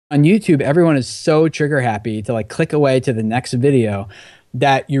On YouTube, everyone is so trigger happy to like click away to the next video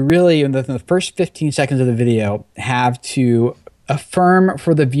that you really, in the first 15 seconds of the video, have to affirm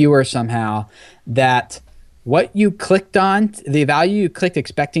for the viewer somehow that what you clicked on, the value you clicked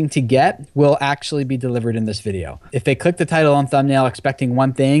expecting to get, will actually be delivered in this video. If they click the title and thumbnail expecting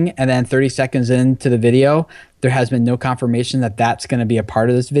one thing, and then 30 seconds into the video, there has been no confirmation that that's going to be a part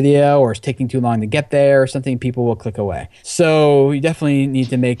of this video, or it's taking too long to get there or something, people will click away. So you definitely need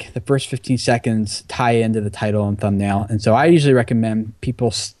to make the first 15 seconds tie into the title and thumbnail. And so I usually recommend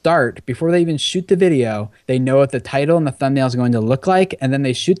people start before they even shoot the video. They know what the title and the thumbnail is going to look like, and then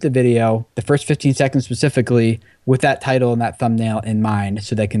they shoot the video, the first 15 seconds specifically, with that title and that thumbnail in mind,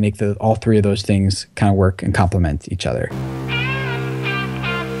 so they can make all three of those things kind of work and complement each other.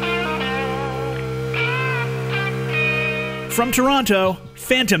 From Toronto,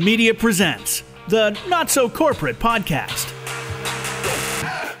 Phanta Media presents the Not So Corporate Podcast.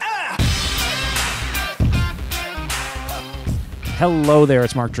 Hello there,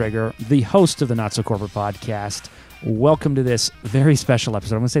 it's Mark Drager, the host of the Not So Corporate Podcast. Welcome to this very special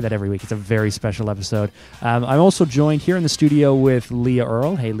episode. I'm going to say that every week. It's a very special episode. I'm also joined here in the studio with Leah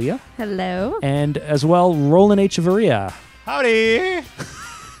Earle. Hey, Leah. Hello. And as well, Roland Echevarria. Howdy.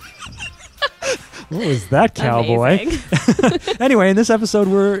 What was that, cowboy? Anyway, in this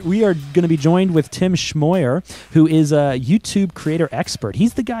episode, we are going to be joined with Tim Schmoyer, who is a YouTube creator expert.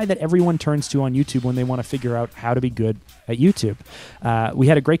 He's the guy that everyone turns to on YouTube when they want to figure out how to be good at YouTube. We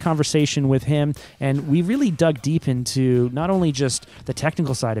had a great conversation with him, and we really dug deep into not only just the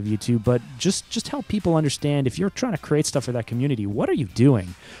technical side of YouTube, but just help people understand, if you're trying to create stuff for that community, what are you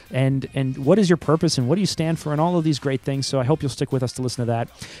doing? And what is your purpose, and what do you stand for, and all of these great things. So I hope you'll stick with us to listen to that.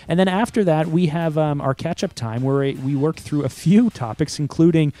 And then after that, we have our catch-up time, where we work through a few topics,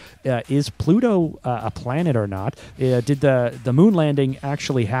 including is Pluto a planet or not? Did the moon landing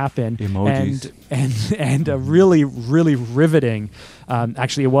actually happen? Emojis. And a really riveting,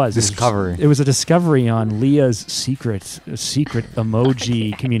 actually it was. Discovery. It was a discovery on Leah's secret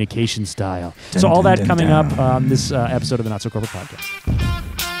emoji communication style. So all that coming up on this episode of the Not So Corporate Podcast.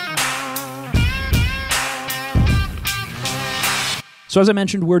 So as I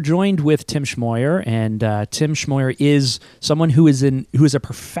mentioned, we're joined with Tim Schmoyer, and Tim Schmoyer is someone who is a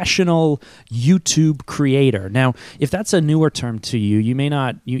professional YouTube creator. Now, if that's a newer term to you, you may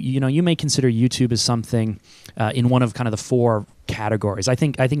not, you may consider YouTube as something in one of kind of the four categories. I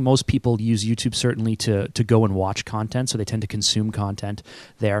think most people use YouTube certainly to go and watch content, so they tend to consume content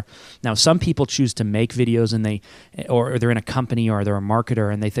there. Now, some people choose to make videos, and they're in a company or they're a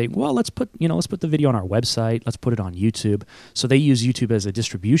marketer, and they think, well, let's put the video on our website, let's put it on YouTube. So they use YouTube as a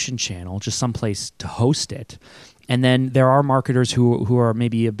distribution channel, just someplace to host it. And then there are marketers who are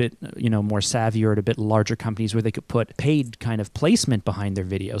maybe a bit more savvy, or at a bit larger companies where they could put paid kind of placement behind their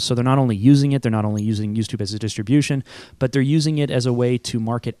videos. So they're not only using YouTube as a distribution, but they're using it as a way to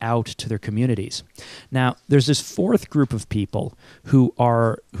market out to their communities. Now, there's this fourth group of people who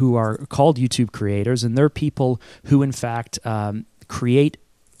are called YouTube creators, and they're people who in fact create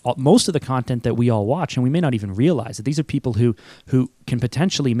most of the content that we all watch, and we may not even realize that these are people who can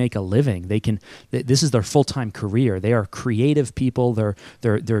potentially make a living. This is their full-time career. They are creative people. They're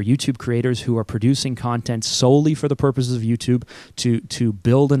YouTube creators who are producing content solely for the purposes of YouTube to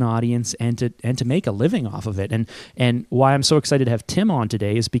build an audience and to make a living off of it. And why I'm so excited to have Tim on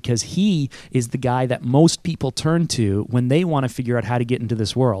today is because he is the guy that most people turn to when they want to figure out how to get into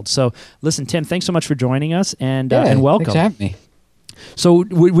this world. So listen, Tim, thanks so much for joining us, and welcome. Thanks for having me. So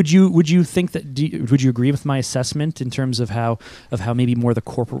would you think that would you agree with my assessment in terms of how maybe more the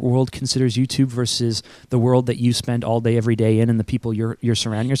corporate world considers YouTube versus the world that you spend all day every day in, and the people you're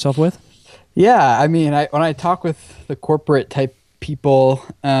surrounding yourself with? Yeah, I mean, when I talk with the corporate type people,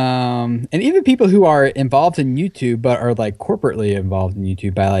 and even people who are involved in YouTube but are like corporately involved in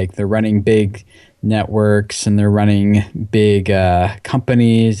YouTube by like they're running big networks and they're running big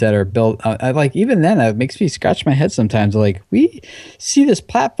companies that are built like, even then it makes me scratch my head sometimes. Like, we see this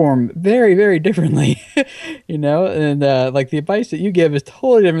platform very, very differently, and like the advice that you give is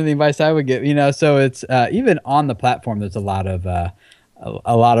totally different than the advice I would give, so it's even on the platform there's a lot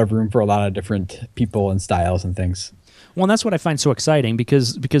of room for a lot of different people and styles and things. Well, and that's what I find so exciting,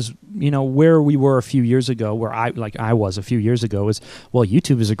 because where we were a few years ago, where I was a few years ago, is, well,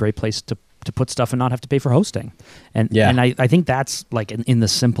 YouTube is a great place to put stuff and not have to pay for hosting. And I think that's like in the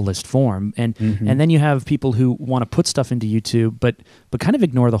simplest form. And and then you have people who want to put stuff into YouTube, but kind of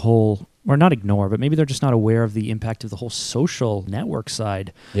ignore the whole or not ignore, but maybe they're just not aware of the impact of the whole social network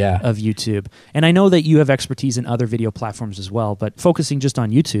side of YouTube. And I know that you have expertise in other video platforms as well, but focusing just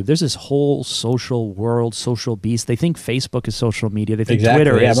on YouTube, there's this whole social world, social beast. They think Facebook is social media. They think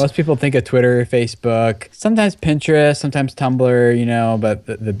Twitter is. Most people think of Twitter, Facebook, sometimes Pinterest, sometimes Tumblr, you know, but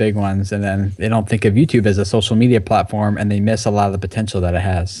the big ones. And then they don't think of YouTube as a social media platform, and they miss a lot of the potential that it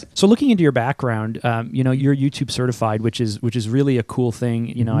has. So looking into your background, you know, you're YouTube certified, which is really a cool thing.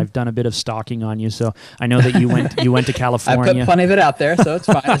 You know, I've done a bit of stalking on you, so I know that you went to California. I put plenty of it out there, so it's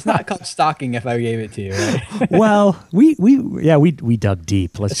fine. It's not called stalking if I gave it to you, right? Well, we dug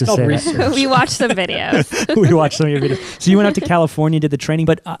deep. Let's just say that. We watched some videos. We watched some of your videos. So you went out to California, did the training,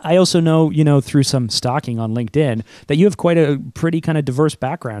 but I also know, you know, through some stalking on LinkedIn, that you have quite a pretty kind of diverse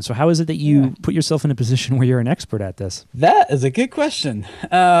background. So how is it that you put yourself in a position where you're an expert at this? That is a good question.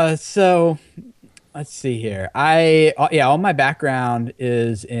 So let's see here. All my background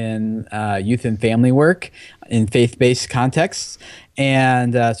is in youth and family work in faith-based contexts.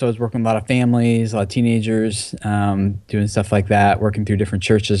 And so I was working with a lot of families, a lot of teenagers, doing stuff like that, working through different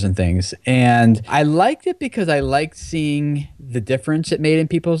churches and things. And I liked it because I liked seeing the difference it made in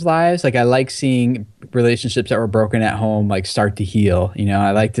people's lives. Like I like seeing relationships that were broken at home, like start to heal. You know,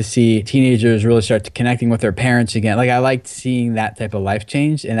 I like to see teenagers really start to connecting with their parents again. Like I liked seeing that type of life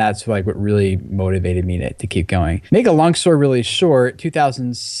change. And that's like what really motivated me to keep going. Make a long story really short, it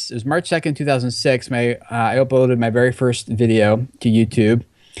was March 2nd, 2006. I uploaded my very first video to YouTube.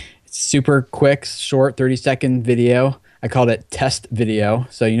 It's super quick, short, 30-second video. I called it test video.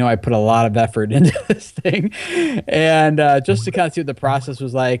 So, you know, I put a lot of effort into this thing. And just to kind of see what the process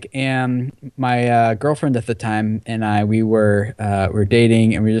was like. And my girlfriend at the time and we were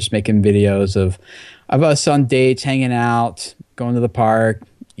dating, and we were just making videos of us on dates, hanging out, going to the park,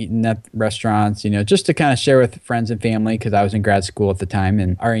 eating at restaurants, you know, just to kind of share with friends and family, because I was in grad school at the time.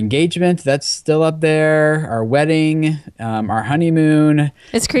 And our engagement, that's still up there. Our wedding, our honeymoon.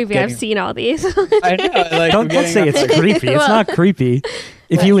 It's creepy. I've seen all these. I know. Like, don't say it's creepy. It's not creepy.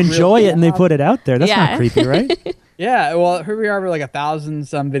 If you enjoy it and they put it out there, that's not creepy, right? Yeah, well, here we are, we're like 1,000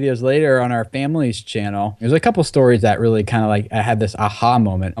 some videos later on our family's channel. There's a couple stories that really kind of like, I had this aha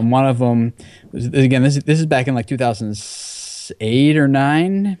moment. And one of them was, again, this is back in like 2008 or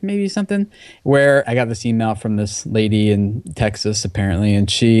 9, maybe something, where I got this email from this lady in Texas, apparently, and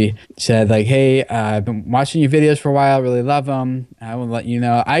she said like, hey, I've been watching your videos for a while, really love them. I want to let you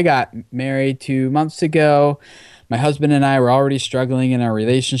know, I got married 2 months ago. My husband and I were already struggling in our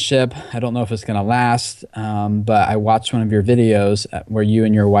relationship. I don't know if it's going to last, but I watched one of your videos where you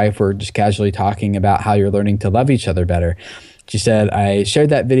and your wife were just casually talking about how you're learning to love each other better. She said, I shared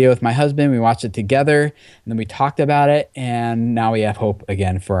that video with my husband. We watched it together, and then we talked about it, and now we have hope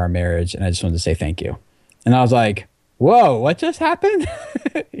again for our marriage, and I just wanted to say thank you. And I was like, whoa, what just happened?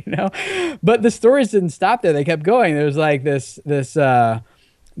 You know, but the stories didn't stop there. They kept going. There was like this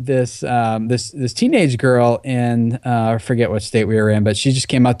teenage girl in I forget what state we were in, but she just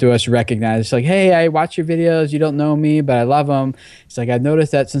came up to us, recognized, she's like, hey, I watch your videos. You don't know me, but I love them. It's like, I've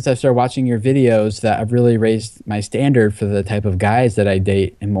noticed that since I started watching your videos that I've really raised my standard for the type of guys that I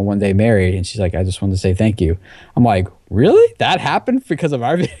date and will one day marry. And she's like, I just wanted to say thank you. I'm like, really? That happened because of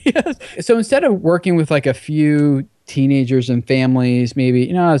our videos? So instead of working with like a few teenagers and families, maybe,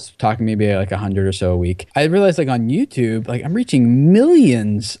 you know, I was talking maybe like 100 or so a week. I realized like on YouTube, like I'm reaching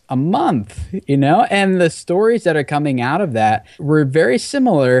millions a month, you know, and the stories that are coming out of that were very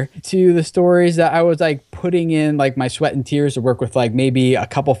similar to the stories that I was like putting in like my sweat and tears to work with like maybe a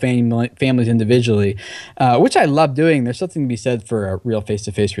couple families individually, which I love doing. There's something to be said for a real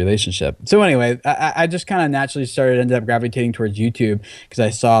face-to-face relationship. So anyway, I just kind of naturally ended up gravitating towards YouTube because I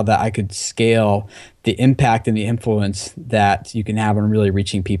saw that I could scale the impact and the influence that you can have on really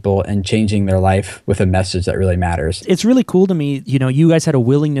reaching people and changing their life with a message that really matters. It's really cool to me, you know, you guys had a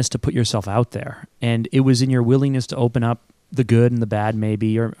willingness to put yourself out there, and it was in your willingness to open up the good and the bad,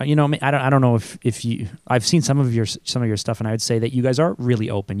 maybe, or, you know, I don't know if you, I've seen some of your stuff, and I would say that you guys are really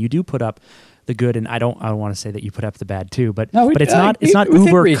open. You do put up the good, and I don't want to say that you put up the bad too, but it's not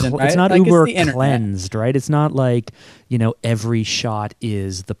uber cleansed, right? It's not like, you know, every shot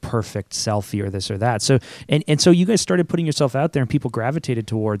is the perfect selfie or this or that. So and so you guys started putting yourself out there, and people gravitated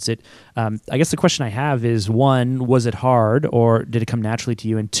towards it. I guess the question I have is, one, was it hard, or did it come naturally to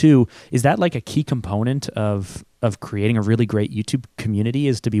you? And two, is that like a key component of of creating a really great YouTube community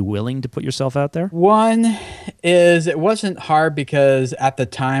is to be willing to put yourself out there? One is it wasn't hard because at the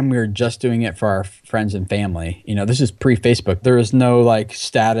time we were just doing it for our friends and family. This is pre-Facebook. There was no like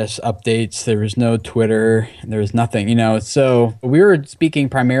status updates. There was no Twitter. There was nothing, So we were speaking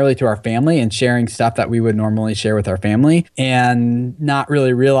primarily to our family and sharing stuff that we would normally share with our family and not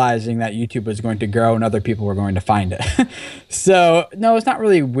really realizing that YouTube was going to grow and other people were going to find it. So no, it's not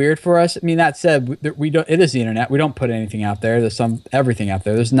really weird for us. I mean, that said, it is the internet. We don't put anything out there. There's everything out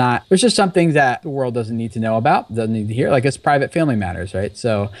there. There's just some things that the world doesn't need to know about, doesn't need to hear. Like it's private family matters, right?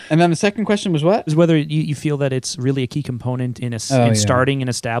 So, and then the second question was what? Is whether you feel that it's really a key component in starting and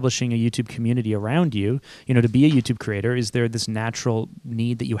establishing a YouTube community around you. To be a YouTube creator, is there this natural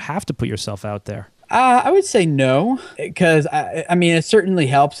need that you have to put yourself out there? I would say no, because I mean, it certainly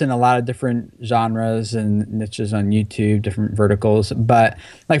helps in a lot of different genres and niches on YouTube, different verticals. But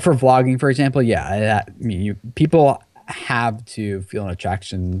like for vlogging, for example, yeah, people have to feel an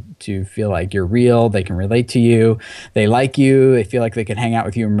attraction to feel like you're real. They can relate to you. They like you. They feel like they can hang out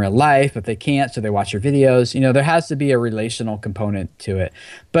with you in real life, but they can't, so they watch your videos. There has to be a relational component to it.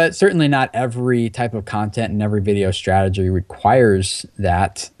 But certainly not every type of content and every video strategy requires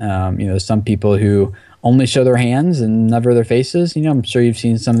that. There's some people who only show their hands and never their faces. I'm sure you've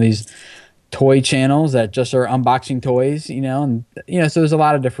seen some of these toy channels that just are unboxing toys, so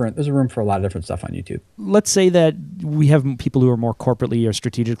there's room for a lot of different stuff on YouTube. Let's say that we have people who are more corporately or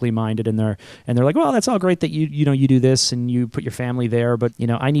strategically minded and they're like, well, that's all great that you do this and you put your family there, but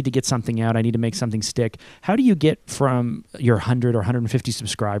I need to get something out. I need to make something stick. How do you get from your 100 or 150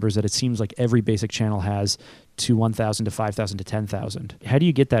 subscribers that it seems like every basic channel has to 1,000 to 5,000 to 10,000? How do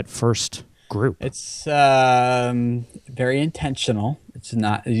you get that first group? It's very intentional.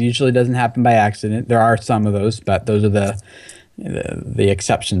 It usually doesn't happen by accident. There are some of those, but those are the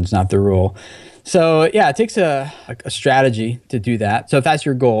exceptions, not the rule. So yeah, it takes a strategy to do that. So if that's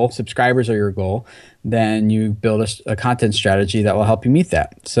your goal, subscribers are your goal, then you build a content strategy that will help you meet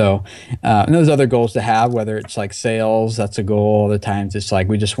that. So and those other goals to have, whether it's like sales, that's a goal. Other times it's like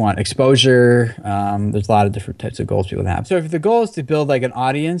we just want exposure. There's a lot of different types of goals people have. So if the goal is to build like an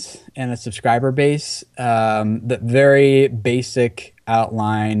audience and a subscriber base, the very basic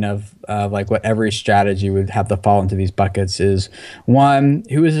outline of like what every strategy would have to fall into these buckets is: one,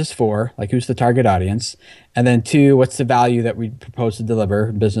 who is this for? Like, who's the target audience? And then two, what's the value that we propose to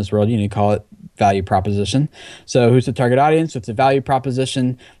deliver? Business world, you call it value proposition. So who's the target audience? What's the value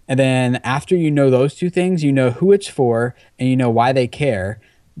proposition? And then after you know those two things, you know who it's for and you know why they care,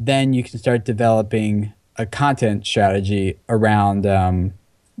 then you can start developing a content strategy around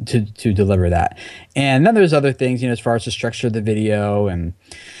to deliver that. And then there's other things, as far as the structure of the video and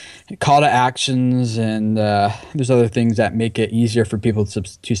call to actions, and there's other things that make it easier for people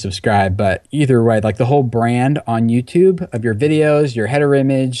to subscribe. But either way, like the whole brand on YouTube of your videos, your header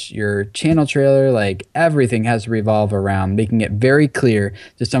image, your channel trailer, like everything has to revolve around making it very clear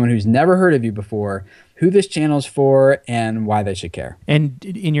to someone who's never heard of you before who this channel's for and why they should care. And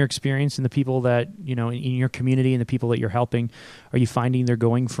in your experience and the people that, in your community and the people that you're helping, are you finding they're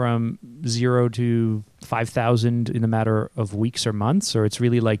going from 0 to 5,000 in a matter of weeks or months? Or it's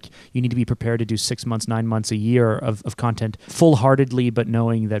really like you need to be prepared to do 6 months, 9 months, a year of content full-heartedly, but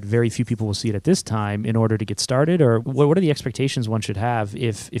knowing that very few people will see it at this time in order to get started? Or what are the expectations one should have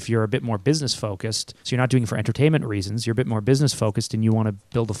if you're a bit more business-focused? So you're not doing it for entertainment reasons, you're a bit more business-focused and you want to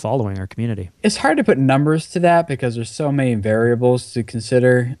build a following or community. It's hard to put numbers to that because there's so many variables to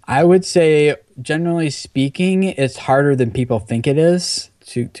consider. I would say, generally speaking, it's harder than people think it is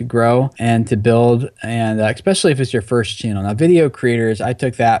to grow and to build, and especially if it's your first channel. Now, video creators, I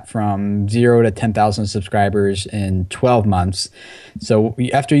took that from 0 to 10,000 subscribers in 12 months. So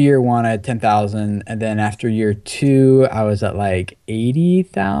after year 1, I had 10,000, and then after year 2, I was at like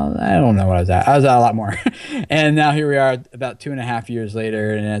 80,000. I don't know what I was at. I was at a lot more. And now here we are about 2.5 years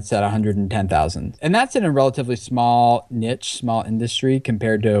later, and it's at 110,000. And that's in a relatively small niche, small industry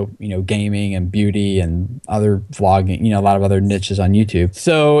compared to, gaming and beauty and other vlogging, a lot of other niches on YouTube.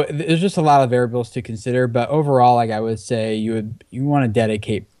 So there's just a lot of variables to consider, but overall, like I would say, you want to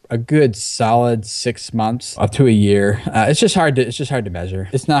dedicate a good solid 6 months up to a year. It's just hard to measure.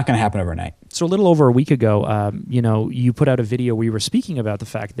 It's not going to happen overnight. So a little over a week ago, you put out a video where you were speaking about the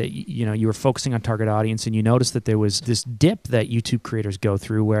fact that you were focusing on target audience, and you noticed that there was this dip that YouTube creators go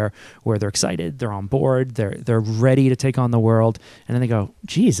through where they're excited, they're on board, they're ready to take on the world, and then they go,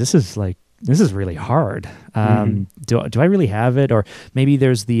 geez, this is like this is really hard. Do I really have it? Or maybe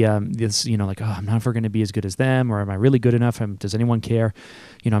there's the this, like, oh, I'm never going to be as good as them, or am I really good enough? Does anyone care?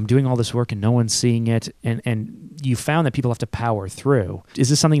 I'm doing all this work and no one's seeing it. And you found that people have to power through. Is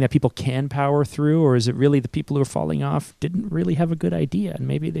this something that people can power through, or is it really the people who are falling off didn't really have a good idea and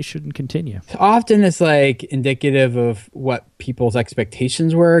maybe they shouldn't continue? Often it's like indicative of what people's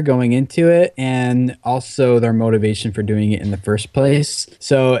expectations were going into it, and also their motivation for doing it in the first place.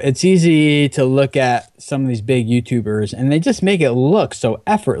 So it's easy to look at some of these big YouTubers and they just make it look so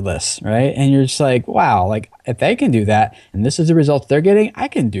effortless, right? And you're just like, wow, like if they can do that and this is the results they're getting, I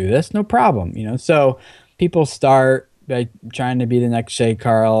can do this, no problem, So people start by trying to be the next Shay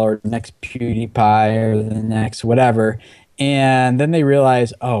Carl or the next PewDiePie or the next whatever. And then they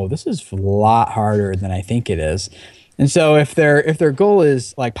realize, oh, this is a lot harder than I think it is. And so if their goal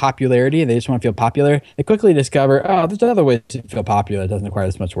is like popularity, they just want to feel popular, they quickly discover, oh, there's other ways to feel popular that doesn't require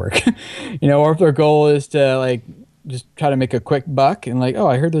this much work. Or if their goal is to like just try to make a quick buck and like, oh,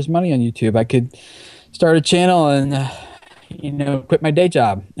 I heard there's money on YouTube, I could start a channel and quit my day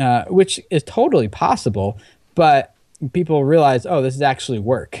job, which is totally possible, but people realize, oh, this is actually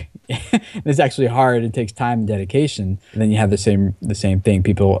work. This is actually hard. It takes time and dedication. And then you have the same thing.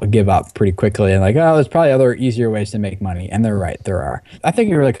 People give up pretty quickly and like, oh, there's probably other easier ways to make money. And they're right, there are. I think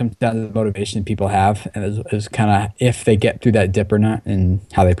it really comes down to the motivation people have, and is kind of if they get through that dip or not, and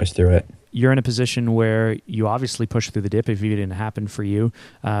how they push through it. You're in a position where you obviously pushed through the dip. If it didn't happen for you,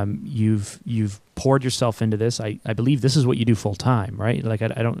 you've poured yourself into this. I believe this is what you do full time, right? Like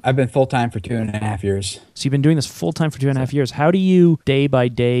I've been full time for 2.5 years. So you've been doing this full time for 2.5 years. How do you, day by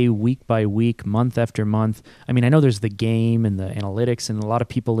day, week by week, month after month? I mean, I know there's the game and the analytics, and a lot of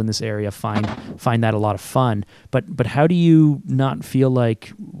people in this area find that a lot of fun. But how do you not feel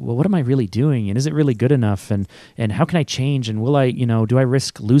like, well, what am I really doing? And is it really good enough? And how can I change? And will I, do I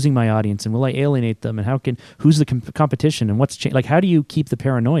risk losing my audience? And will I alienate them? And who's the competition? And what's like? How do you keep the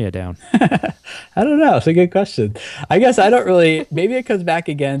paranoia down? I don't know. It's a good question. I guess I don't really, maybe it comes back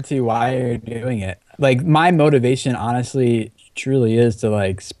again to why you're doing it. Like my motivation, honestly, truly is to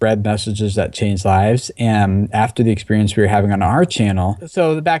like spread messages that change lives. And after the experience we were having on our channel,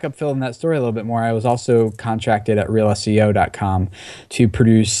 so the backup fill in that story a little bit more, I was also contracted at ReelSEO.com to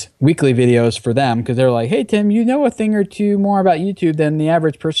produce weekly videos for them, because they're like, hey, Tim, you know a thing or two more about YouTube than the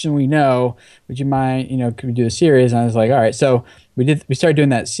average person we know. Would you mind, could we do a series? And I was like, all right. So we started doing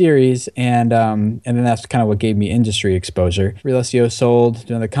that series, and then that's kind of what gave me industry exposure. ReelSEO sold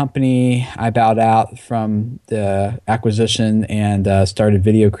to another company. I bowed out from the acquisition and started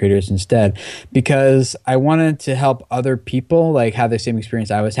Video Creators instead, because I wanted to help other people like have the same experience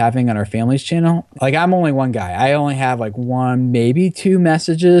I was having on our family's channel. Like I'm only one guy. I only have like one, maybe two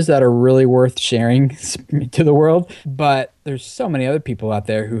messages that are really worth sharing to the world, but there's so many other people out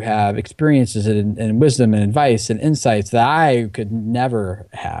there who have experiences and wisdom and advice and insights that I could never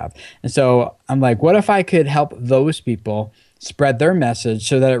have. And so I'm like, what if I could help those people spread their message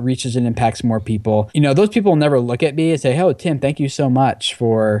so that it reaches and impacts more people? Those people will never look at me and say, oh, Tim, thank you so much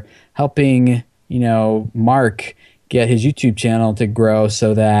for helping, Mark get his YouTube channel to grow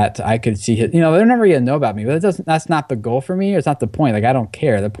so that I could see his, they're never going to know about me, but that's not the goal for me. It's not the point. Like, I don't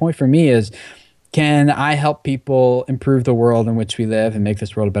care. The point for me is, can I help people improve the world in which we live and make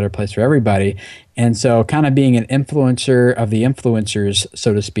this world a better place for everybody? And so kind of being an influencer of the influencers,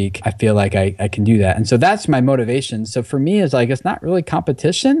 so to speak, I feel like I can do that. And so that's my motivation. So for me, it's like, it's not really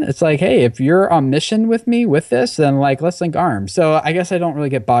competition. It's like, hey, if you're on mission with me with this, then like, let's link arms. So I guess I don't really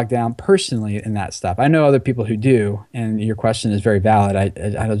get bogged down personally in that stuff. I know other people who do, and your question is very valid. I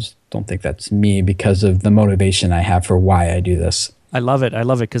just don't think that's me because of the motivation I have for why I do this. I love it. I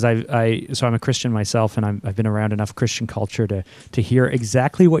love it because so I'm a Christian myself, and I've been around enough Christian culture to hear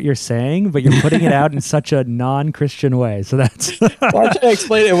exactly what you're saying, but you're putting it out in such a non-Christian way. So that's well, I'm trying to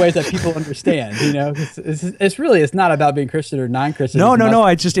explain it in ways that people understand. It's not about being Christian or non-Christian. No.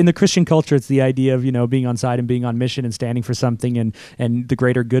 It's just in the Christian culture, it's the idea of being on side and being on mission and standing for something and the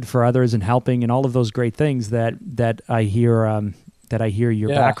greater good for others and helping and all of those great things that I hear. That I hear your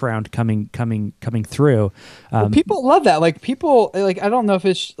background coming through. Well, people love that. Like people, like I don't know if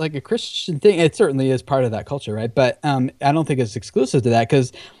it's like a Christian thing. It certainly is part of that culture, right? But I don't think it's exclusive to that,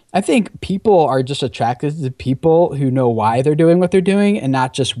 because I think people are just attracted to people who know why they're doing what they're doing and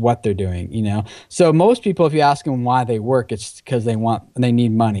not just what they're doing. So most people, if you ask them why they work, it's because they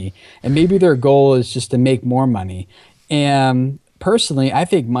need money, and maybe their goal is just to make more money. And personally, I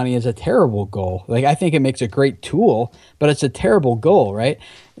think money is a terrible goal. Like, I think it makes a great tool, but it's a terrible goal, right?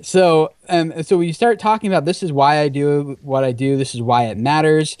 So when you start talking about this is why I do what I do, this is why it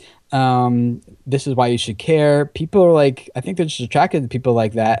matters, This is why you should care. People are like, I think they're just attracted to people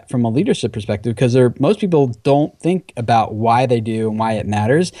like that from a leadership perspective, because most people don't think about why they do and why it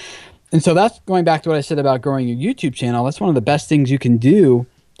matters. And so that's going back to what I said about growing your YouTube channel. That's one of the best things you can do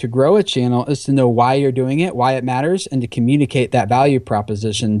to grow a channel, is to know why you're doing it, why it matters, and to communicate that value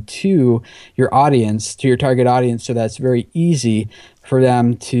proposition to your audience, to your target audience, so that it's very easy for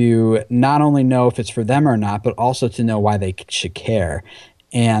them to not only know if it's for them or not, but also to know why they should care.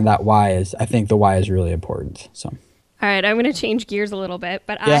 And that why is, I think the why is really important. So. All right, I'm going to change gears a little bit,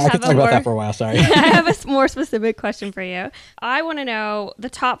 but I could talk about that for a while. Sorry. I have a more specific question for you. I want to know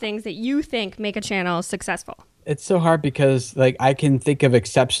the top things that you think make a channel successful. It's so hard because like I can think of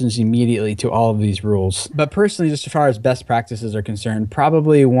exceptions immediately to all of these rules. But personally, just as far as best practices are concerned,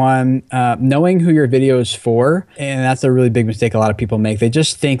 probably one, knowing who your video is for. And that's a really big mistake a lot of people make. They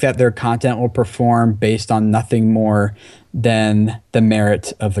just think that their content will perform based on nothing more than the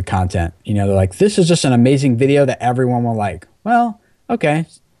merit of the content. You know, they're like, this is just an amazing video that everyone will like. Well, okay,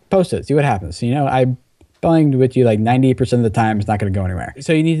 post it, see what happens. You know, I'm belonging with you like 98% of the time, it's not going to go anywhere.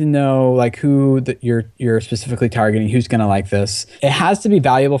 So you need to know like who you're specifically targeting, who's going to like this. It has to be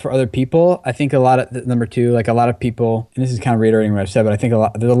valuable for other people. I think a lot of, number two, like a lot of people, and this is kind of reiterating what I've said, but I think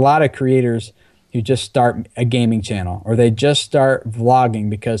there's a lot of creators who just start a gaming channel, or they just start vlogging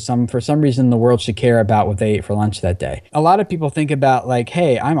because for some reason the world should care about what they ate for lunch that day. A lot of people think about like,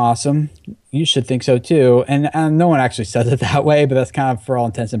 hey, I'm awesome, you should think so too. And no one actually says it that way, but that's kind of for all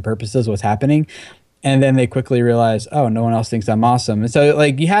intents and purposes what's happening. And then they quickly realize, oh, no one else thinks I'm awesome. And so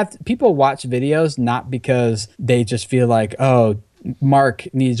like people watch videos not because they just feel like, oh, Mark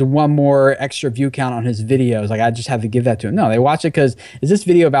needs one more extra view count on his videos, like I just have to give that to him. No, they watch it because, is this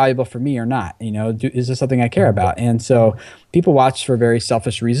video valuable for me or not? You know, is this something I care about? And so people watch for very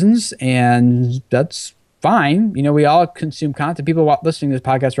selfish reasons, and that's fine. You know, we all consume content. People listening to this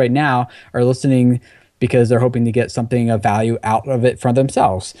podcast right now are listening because they're hoping to get something of value out of it for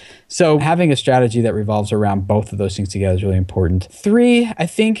themselves. So having a strategy that revolves around both of those things together is really important. Three, I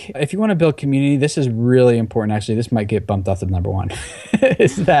think if you want to build community, this is really important. Actually, this might get bumped up to number one.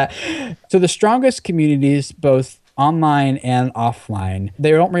 Is that, so the strongest communities, both online and offline,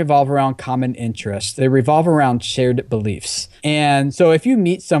 they don't revolve around common interests. They revolve around shared beliefs. And so if you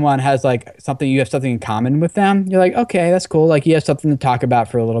meet someone has like something, you have something in common with them, you're like, okay, that's cool. Like you have something to talk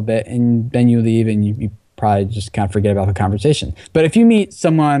about for a little bit, and then you leave and you probably just kind of forget about the conversation. But if you meet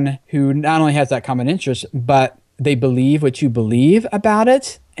someone who not only has that common interest, but they believe what you believe about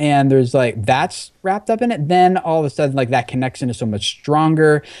it, and there's like that's wrapped up in it, then all of a sudden like that connection is so much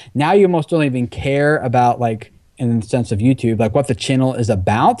stronger. Now you almost don't even care about, like, in the sense of YouTube, like what the channel is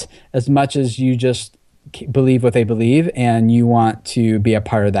about, as much as you just believe what they believe and you want to be a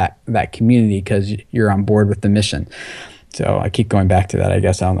part of that community because you're on board with the mission. So I keep going back to that, I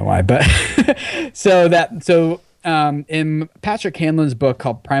guess. I don't know why, but in Patrick Hanlon's book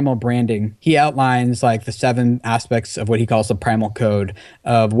called Primal Branding, he outlines like the 7 aspects of what he calls the primal code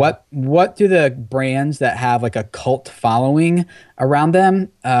of what do the brands that have like a cult following around them,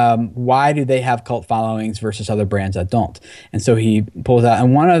 why do they have cult followings versus other brands that don't? And so he pulls out,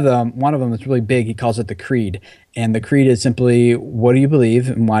 and one of them is really big. He calls it the creed. And the creed is simply, what do you believe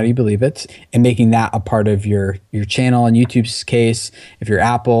and why do you believe it? And making that a part of your channel. In YouTube's case, if you're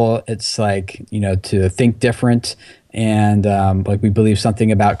Apple, it's like, you know, to think different. And like we believe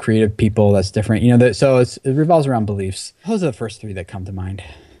something about creative people that's different. You know, so it revolves around beliefs. Those are the first 3 that come to mind.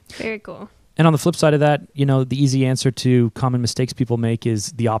 Very cool. And on the flip side of that, you know, the easy answer to common mistakes people make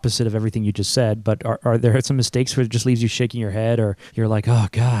is the opposite of everything you just said. But are there some mistakes where it just leaves you shaking your head, or you're like, oh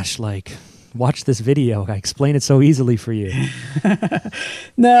gosh, like, watch this video, I explain it so easily for you?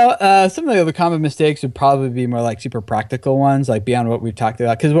 No, some of the other common mistakes would probably be more like super practical ones, like beyond what we've talked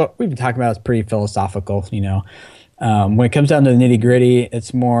about, because what we've been talking about is pretty philosophical, you know. When it comes down to the nitty gritty,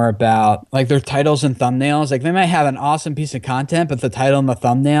 it's more about like their titles and thumbnails. Like they might have an awesome piece of content, but the title and the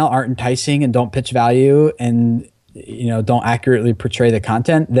thumbnail aren't enticing and don't pitch value and, you know, don't accurately portray the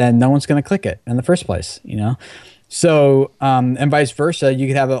content, then no one's going to click it in the first place, you know? So, and vice versa, you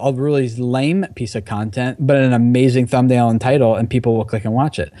could have a really lame piece of content, but an amazing thumbnail and title, and people will click and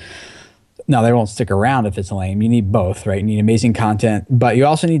watch it. Now, they won't stick around if it's lame. You need both, right? You need amazing content, but you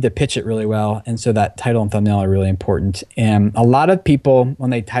also need to pitch it really well. And so that title and thumbnail are really important. And a lot of people, when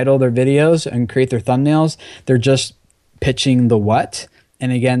they title their videos and create their thumbnails, they're just pitching the what.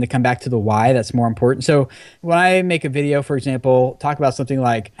 And again, to come back to the why, that's more important. So when I make a video, for example, talk about something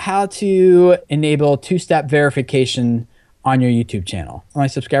like how to enable 2-step verification on your YouTube channel. My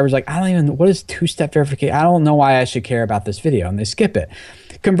subscribers are like, I don't even know, what is 2-step verification? I don't know why I should care about this video, and they skip it.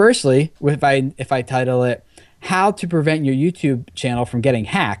 Conversely, if I title it, how to prevent your YouTube channel from getting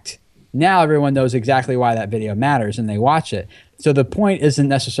hacked. Now everyone knows exactly why that video matters and they watch it. So the point isn't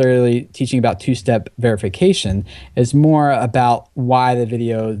necessarily teaching about two-step verification. It's more about why the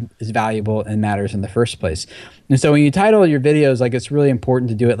video is valuable and matters in the first place. And so when you title your videos, like, it's really important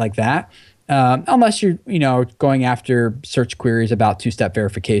to do it like that. Unless you're, going after search queries about two-step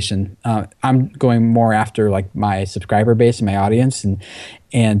verification. I'm going more after like my subscriber base and my audience, and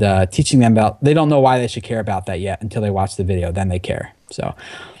teaching them about. They don't know why they should care about that yet until they watch the video. Then they care. So,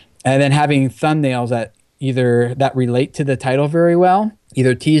 and then having thumbnails that relate to the title very well,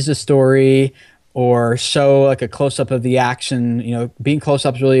 either tease the story or show like a close-up of the action. Being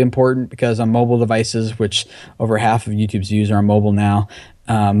close-up is really important because on mobile devices, which over half of YouTube's views are on mobile now,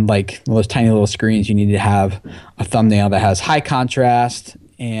 like those tiny little screens, you need to have a thumbnail that has high contrast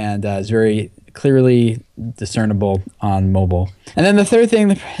and is very clearly discernible on mobile. And then the third thing,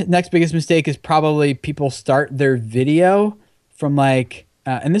 the next biggest mistake, is probably people start their video from like,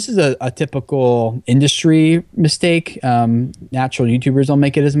 and this is a typical industry mistake. Natural YouTubers don't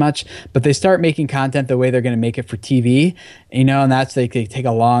make it as much, but they start making content the way they're going to make it for TV, and that's they take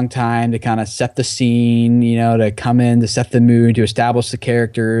a long time to kind of set the scene, to come in, to set the mood, to establish the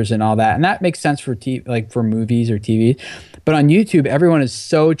characters and all that. And that makes sense for like for movies or TV. But on YouTube, everyone is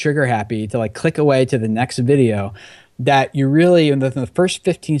so trigger happy to like click away to the next video that you really, in the first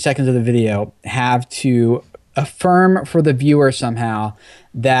 15 seconds of the video, have to affirm for the viewer somehow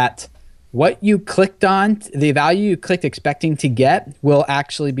that what you clicked on, the value you clicked expecting to get, will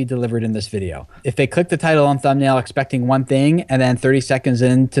actually be delivered in this video. If they click the title and thumbnail expecting one thing, and then 30 seconds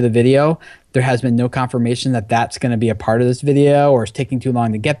into the video, there has been no confirmation that that's going to be a part of this video, or it's taking too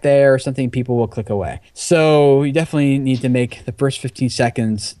long to get there or something, people will click away. So you definitely need to make the first 15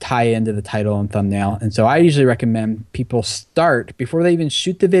 seconds tie into the title and thumbnail. And so I usually recommend people start, before they even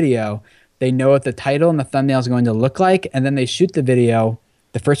shoot the video, they know what the title and the thumbnail is going to look like, and then they shoot the video,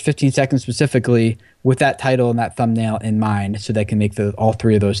 the first 15 seconds specifically, with that title and that thumbnail in mind, so they can make all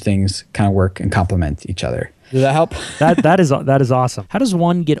three of those things kind of work and complement each other. Does that help? That is awesome. How does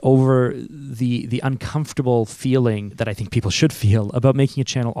one get over the uncomfortable feeling that I think people should feel about making a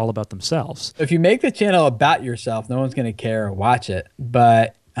channel all about themselves? If you make the channel about yourself, no one's going to care or watch it.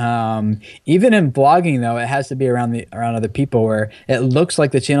 But even in blogging, though, it has to be around other people, where it looks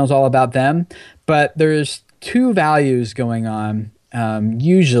like the channel's all about them, but there's two values going on.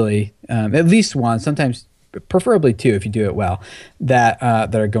 Usually, at least one, sometimes preferably two if you do it well, that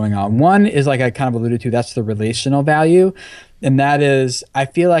are going on. One is, like I kind of alluded to, that's the relational value. And that is, I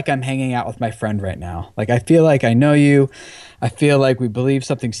feel like I'm hanging out with my friend right now. Like, I feel like I know you. I feel like we believe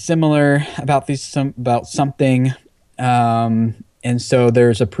something similar about something. And so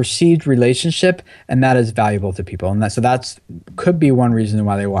there's a perceived relationship, and that is valuable to people. And that's could be one reason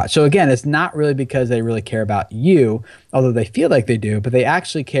why they watch. So again, it's not really because they really care about you, although they feel like they do, but they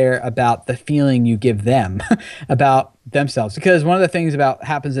actually care about the feeling you give them about themselves. Because one of the things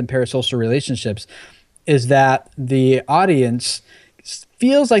happens in parasocial relationships is that the audience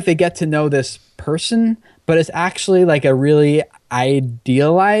feels like they get to know this person, but it's actually like a really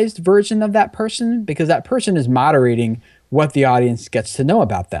idealized version of that person, because that person is moderating what the audience gets to know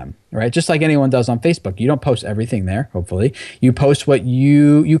about them, right? Just like anyone does on Facebook. You don't post everything there, hopefully. You post what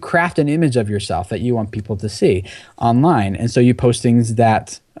you craft an image of yourself that you want people to see online. And so you post things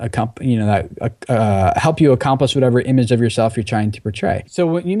that help you accomplish whatever image of yourself you're trying to portray. So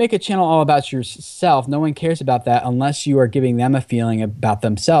when you make a channel all about yourself, no one cares about that unless you are giving them a feeling about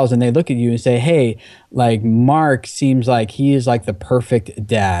themselves, and they look at you and say, hey, like, Mark seems like he is like the perfect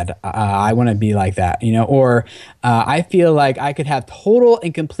dad. I want to be like that, or I feel like I could have total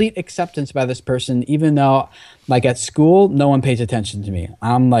and complete acceptance by this person, even though, like, at school, no one pays attention to me.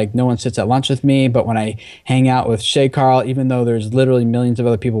 I'm like, no one sits at lunch with me, but when I hang out with Shay Carl, even though there's literally millions of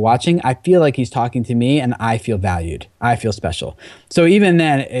other people watching, I feel like he's talking to me, and I feel valued. I feel special. So even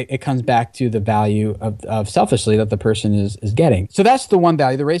then, it comes back to the value of selfishly that the person is getting. So that's the one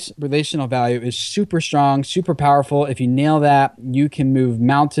value. The relational value is super strong, super powerful. If you nail that, you can move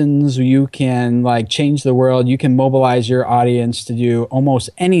mountains. You can like change the world. You can mobilize your audience to do almost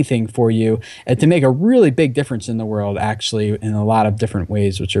anything for you and to make a really big difference in the world, actually, in a lot of different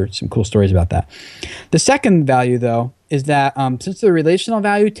ways, which are some cool stories about that. The second value, though, is that since the relational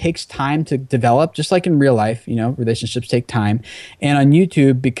value takes time to develop, just like in real life, relationships take time. And on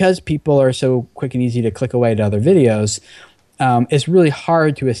YouTube, because people are so quick and easy to click away to other videos, it's really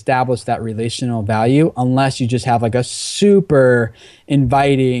hard to establish that relational value unless you just have like a super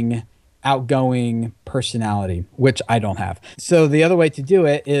inviting, outgoing personality, which I don't have. So the other way to do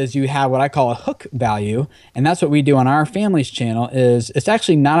it is you have what I call a hook value. And that's what we do on our family's channel. Is it's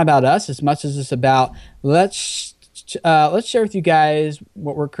actually not about us as much as it's about let's share with you guys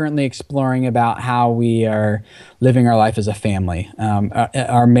what we're currently exploring about how we are living our life as a family,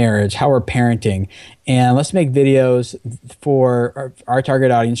 our marriage, how we're parenting. And let's make videos for our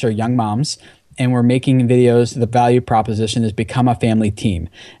target audience, are young moms. And we're making videos, the value proposition is become a family team.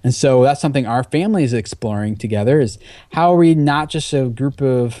 And so that's something our family is exploring together, is how are we not just a group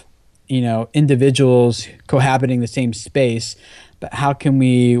of, individuals cohabiting the same space, but how can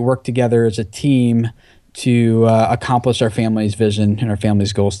we work together as a team to accomplish our family's vision and our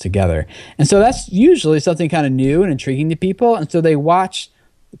family's goals together. And so that's usually something kind of new and intriguing to people. And so they watch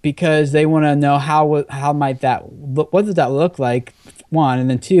because they want to know how might that look, what does that look like, one, and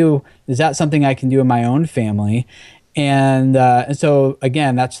then two, is that something I can do in my own family? And so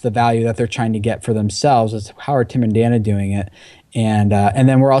again, that's the value that they're trying to get for themselves, is how are Tim and Dana doing it? And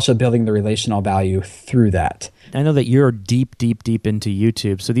then we're also building the relational value through that. I know that you're deep into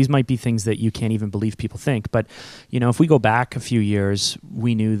YouTube, so these might be things that you can't even believe people think. But, if we go back a few years,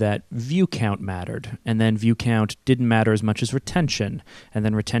 we knew that view count mattered, and then view count didn't matter as much as retention, and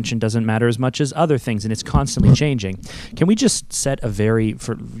then retention doesn't matter as much as other things, and it's constantly changing. Can we just set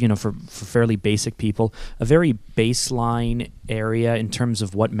for fairly basic people, a very baseline area in terms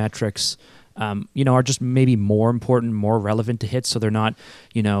of what metrics are just maybe more important, more relevant to hit, so they're not,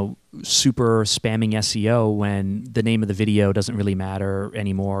 super spamming SEO when the name of the video doesn't really matter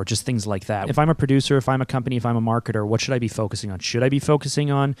anymore, just things like that. If I'm a producer, if I'm a company, if I'm a marketer, what should I be focusing on? Should I be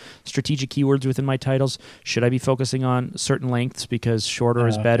focusing on strategic keywords within my titles? Should I be focusing on certain lengths because shorter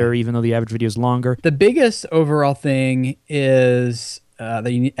is better, even though the average video is longer? The biggest overall thing is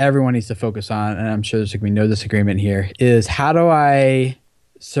that everyone needs to focus on, and I'm sure there's going to be no disagreement here, is how do I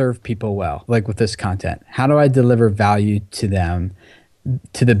serve people well, like with this content? How do I deliver value to them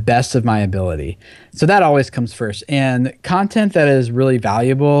to the best of my ability? So that always comes first. And content that is really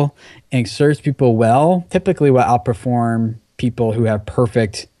valuable and serves people well typically will outperform people who have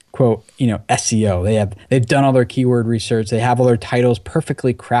perfect, quote, SEO. They've done all their keyword research. They have all their titles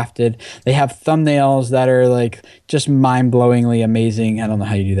perfectly crafted. They have thumbnails that are like just mind-blowingly amazing. I don't know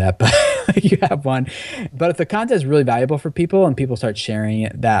how you do that, but you have one. But if the content is really valuable for people and people start sharing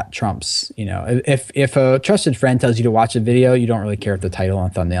it, that trumps, if a trusted friend tells you to watch a video, you don't really care if the title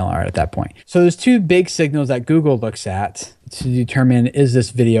and thumbnail are at that point. So there's two big signals that Google looks at to determine, is this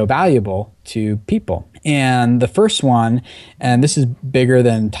video valuable to people? And the first one, and this is bigger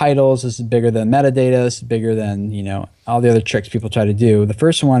than titles, this is bigger than metadata, this is bigger than, all the other tricks people try to do. The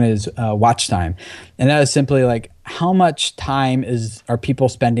first one is watch time. And that is simply like, how much time are people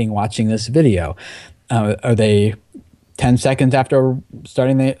spending watching this video? Are they 10 seconds after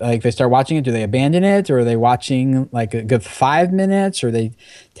starting, they start watching it, do they abandon it? Or are they watching like a good 5 minutes? Or are they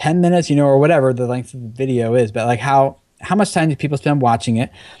 10 minutes, or whatever the length of the video is? But like how much time do people spend watching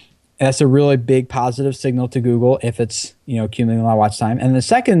it? And that's a really big positive signal to Google if it's, accumulating a lot of watch time. And the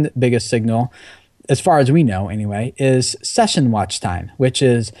second biggest signal, as far as we know anyway, is session watch time, which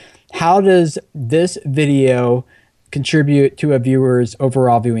is how does this video contribute to a viewer's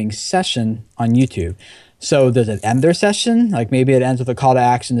overall viewing session on YouTube? So does it end their session? Like maybe it ends with a call to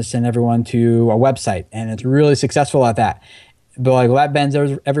action to send everyone to a website, and it's really successful at that. But like, well, that bends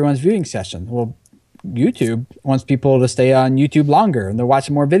everyone's viewing session. Well, YouTube wants people to stay on YouTube longer, and they're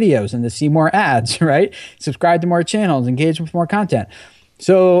watching more videos and to see more ads, right? Subscribe to more channels, engage with more content.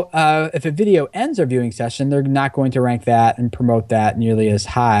 So if a video ends their viewing session, they're not going to rank that and promote that nearly as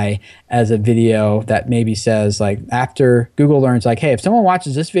high as a video that maybe says, like, after Google learns, like, hey, if someone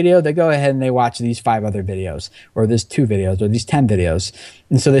watches this video, they go ahead and they watch these 5 other videos, or these 2 videos, or these 10 videos.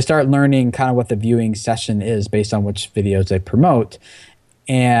 And so they start learning kind of what the viewing session is based on which videos they promote.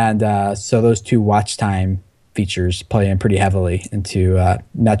 And so those 2 watch time features play in pretty heavily into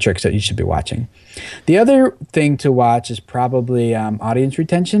metrics that you should be watching. The other thing to watch is probably audience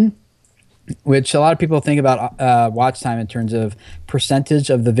retention, which a lot of people think about watch time in terms of percentage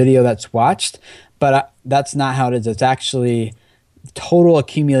of the video that's watched, but that's not how it is. It's actually total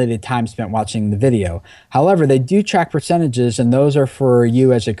accumulated time spent watching the video. However, they do track percentages, and those are for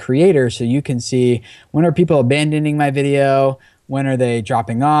you as a creator, so you can see, when are people abandoning my video, when are they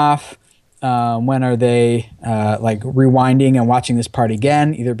dropping off, when are they like rewinding and watching this part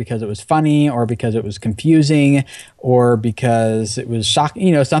again, either because it was funny or because it was confusing or because it was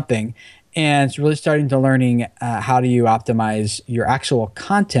shocking, something. And it's really starting to learning how do you optimize your actual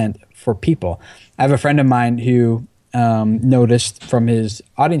content for people. I have a friend of mine who noticed from his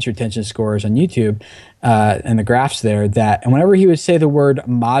audience retention scores on YouTube and the graphs there that whenever he would say the word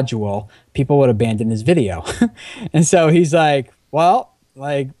module, people would abandon his video. And so he's like, well,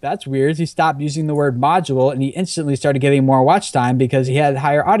 like, that's weird. He stopped using the word module and he instantly started getting more watch time because he had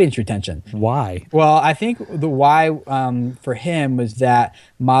higher audience retention. Why? Well, I think the why for him was that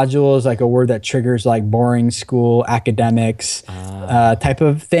module is like a word that triggers like boring school academics type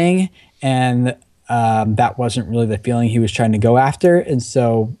of thing. And that wasn't really the feeling he was trying to go after. And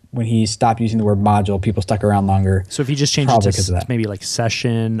so when he stopped using the word module, people stuck around longer. So if he just changed it to maybe like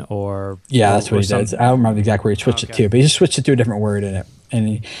session or... Yeah, that's what he did. I don't remember the exact word he switched it to, but he just switched it to a different word in it.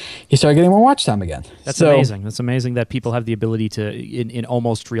 And he started getting more watch time again. That's amazing. That's amazing that people have the ability to, in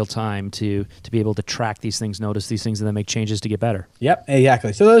almost real time, to be able to track these things, notice these things, and then make changes to get better. Yep,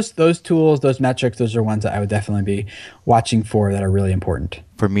 exactly. So those tools, those metrics, those are ones that I would definitely be watching for that are really important.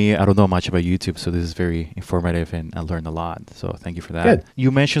 For me, I don't know much about YouTube, so this is very informative and I learned a lot. So thank you for that. Good. You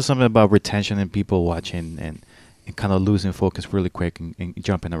mentioned something about retention and people watching and kind of losing focus really quick and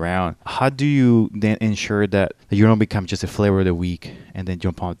jumping around. How do you then ensure that you don't become just a flavor of the week and then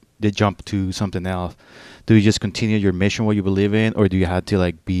jump to something else? Do you just continue your mission, what you believe in, or do you have to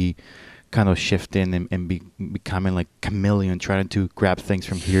like be kind of shifting and becoming like chameleon, trying to grab things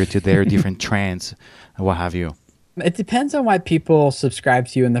from here to there, different trends and what have you? It depends on why people subscribe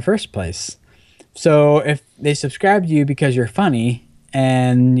to you in the first place. So if they subscribe to you because you're funny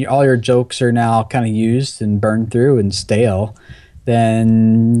and all your jokes are now kind of used and burned through and stale,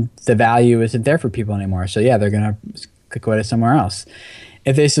 then the value isn't there for people anymore. So yeah, they're going to click away to somewhere else.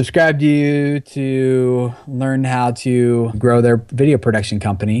 If they subscribe to you to learn how to grow their video production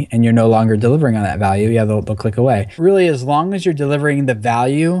company and you're no longer delivering on that value, yeah, they'll click away. Really, as long as you're delivering the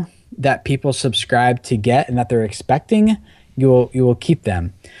value that people subscribe to get and that they're expecting, you will keep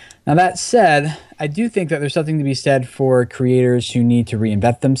them. Now that said, I do think that there's something to be said for creators who need to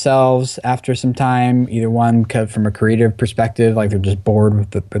reinvent themselves after some time, either one from a creative perspective, like they're just bored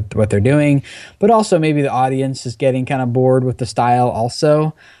with what they're doing, but also maybe the audience is getting kind of bored with the style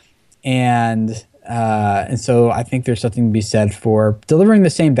also. And so I think there's something to be said for delivering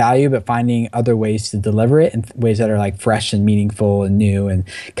the same value, but finding other ways to deliver it in ways that are like fresh and meaningful and new and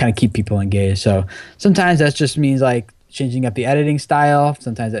kind of keep people engaged. So sometimes that just means like changing up the editing style.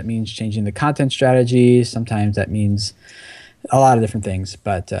 Sometimes that means changing the content strategy. Sometimes that means a lot of different things,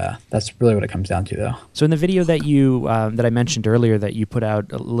 but that's really what it comes down to, though. So in the video that you that I mentioned earlier that you put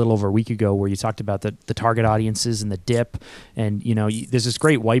out a little over a week ago, where you talked about the target audiences and the dip, and there's this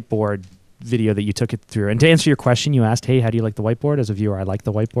great whiteboard video that you took it through. And to answer your question, you asked, hey, how do you like the whiteboard? As a viewer, I like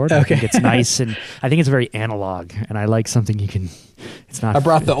the whiteboard. Okay. I think it's nice, and I think it's very analog, and I like something you can... It's not. I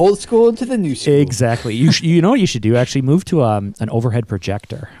brought the old school into the new school. Exactly. You know what you should do? Actually move to an overhead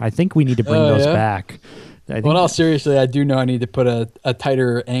projector. I think we need to bring those back. Well, no, seriously, I do know I need to put a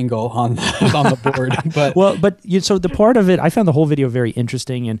tighter angle on the board. But so the part of it, I found the whole video very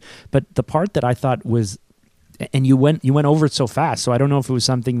interesting, but the part that I thought was, and you went over it so fast, so I don't know if it was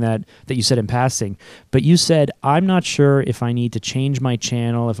something that you said in passing, but you said, I'm not sure if I need to change my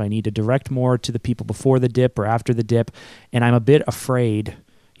channel, if I need to direct more to the people before the dip or after the dip, and I'm a bit afraid.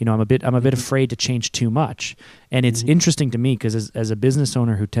 I'm a bit afraid to change too much. And it's interesting to me because as a business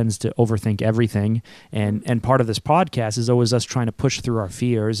owner who tends to overthink everything, and part of this podcast is always us trying to push through our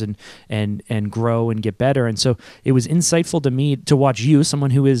fears and grow and get better. And so it was insightful to me to watch you,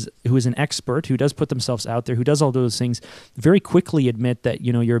 someone who is an expert, who does put themselves out there, who does all those things, very quickly admit that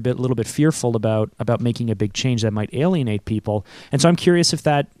you're a little bit fearful about making a big change that might alienate people. And so I'm curious if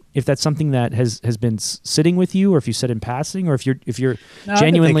that's something that has been sitting with you, or if you said in passing, or if you're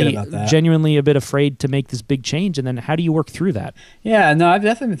genuinely a bit afraid to make this big change, and then how do you work through that? Yeah, no, I've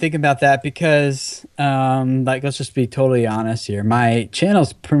definitely been thinking about that because, let's just be totally honest here. My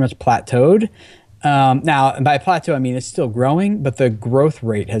channel's pretty much plateaued. Now, by plateau, I mean it's still growing, but the growth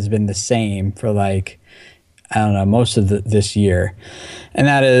rate has been the same for most of this year, and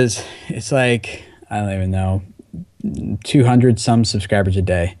that is, it's like, I don't even know, 200 some subscribers a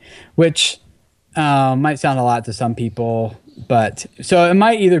day, which might sound a lot to some people, but so it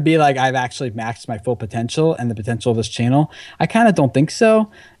might either be like I've actually maxed my full potential and the potential of this channel. I kind of don't think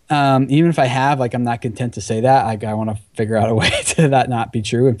so. Even if I have, I'm not content to say that. I want to figure out a way to that not be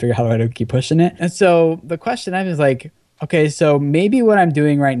true and figure out how to keep pushing it. And so the question I have is okay, so maybe what I'm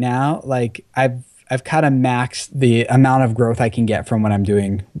doing right now, I've kind of maxed the amount of growth I can get from what I'm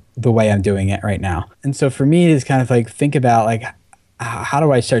doing the way I'm doing it right now. And so for me, it's kind of think about how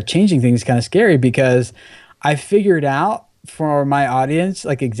do I start changing things? Kind of scary because I figured out for my audience,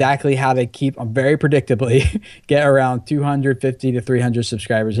 exactly how to keep very predictably get around 250 to 300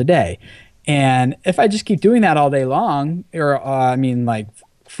 subscribers a day. And if I just keep doing that all day long, or I mean, like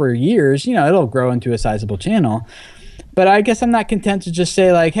for years, you know, it'll grow into a sizable channel. But I guess I'm not content to just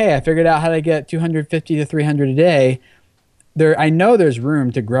say like, hey, I figured out how to get 250 to 300 a day. I know there's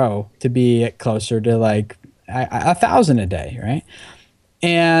room to grow to be closer to like 1,000 a day, right?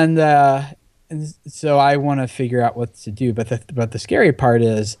 And so I want to figure out what to do. But the scary part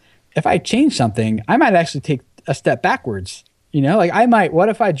is, if I change something, I might actually take a step backwards. You know, like what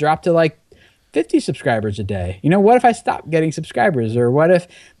if I drop to like 50 subscribers a day? You know, what if I stop getting subscribers? Or what if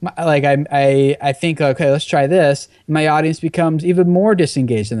I think, okay, let's try this. My audience becomes even more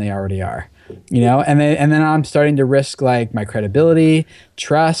disengaged than they already are, you know? And then I'm starting to risk like my credibility,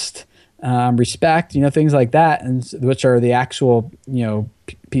 trust, respect, you know, things like that, and which are the actual, you know,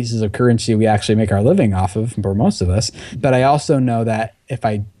 pieces of currency we actually make our living off of for most of us. But I also know that if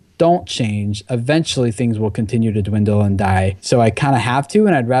I don't change, eventually things will continue to dwindle and die. So I kind of have to,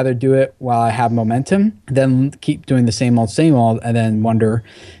 and I'd rather do it while I have momentum than keep doing the same old, and then wonder,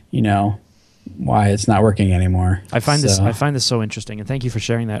 you know, why it's not working anymore. I find this so interesting, and thank you for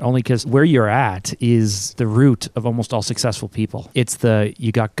sharing that, only because where you're at is the root of almost all successful people. It's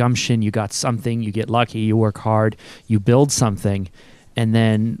you got gumption, you got something, you get lucky, you work hard, you build something, and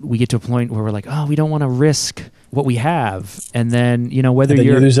then we get to a point where we're like, oh, we don't want to risk what we have. And then, you know, whether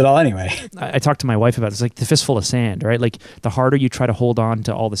you lose it all anyway. I talked to my wife about it. It's like the fistful of sand, right? Like the harder you try to hold on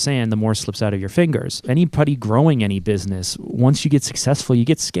to all the sand, the more slips out of your fingers. Anybody growing any business, once you get successful, you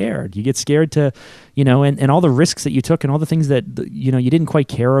get scared. You get scared to, you know, and all the risks that you took and all the things that, you know, you didn't quite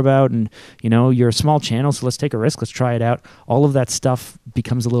care about. And, you know, you're a small channel, so let's take a risk. Let's try it out. All of that stuff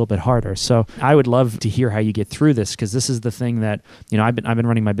becomes a little bit harder. So I would love to hear how you get through this, because this is the thing that, you know, I've been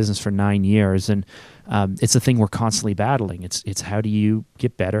running my business for 9 years, and it's a thing we're constantly battling. It's how do you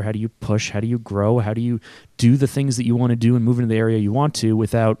get better? How do you push? How do you grow? How do you do the things that you want to do and move into the area you want to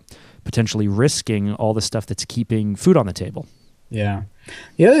without potentially risking all the stuff that's keeping food on the table? Yeah.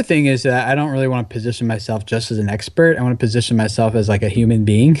 The other thing is that I don't really want to position myself just as an expert. I want to position myself as like a human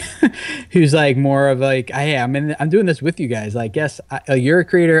being who's like more of like, hey, I'm doing this with you guys. Like, yes, you're a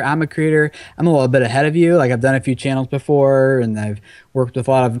creator. I'm a creator. I'm a little bit ahead of you. Like, I've done a few channels before, and I've worked with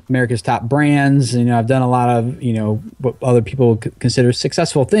a lot of America's top brands. You know, I've done a lot of, you know, what other people consider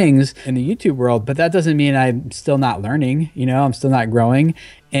successful things in the YouTube world, but that doesn't mean I'm still not learning. You know, I'm still not growing.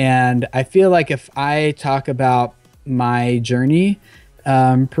 And I feel like if I talk about my journey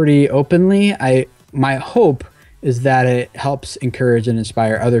pretty openly, my hope is that it helps encourage and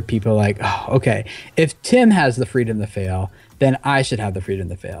inspire other people. Like, oh, okay, if Tim has the freedom to fail, then I should have the freedom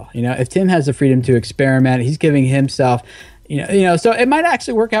to fail. You know, if Tim has the freedom to experiment, he's giving himself, you know, so it might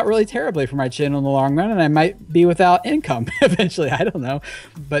actually work out really terribly for my channel in the long run, and I might be without income eventually. I don't know.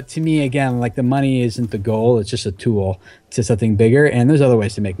 But to me, again, like, the money isn't the goal. It's just a tool to something bigger, and there's other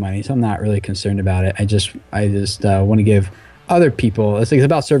ways to make money. So I'm not really concerned about it. I just want to give other people, it's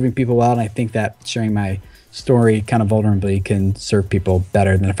about serving people well. And I think that sharing my story kind of vulnerably can serve people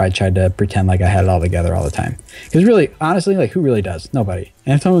better than if I tried to pretend like I had it all together all the time. Because really, honestly, like, who really does? Nobody.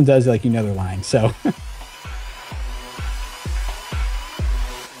 And if someone does, like, you know, they're lying. So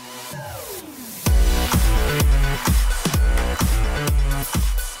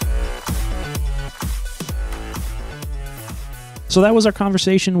So that was our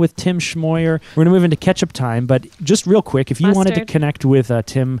conversation with Tim Schmoyer. We're going to move into catch-up time, but just real quick, if you wanted to connect with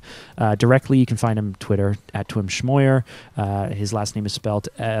Tim directly, you can find him on Twitter at Tim Schmoyer. His last name is spelled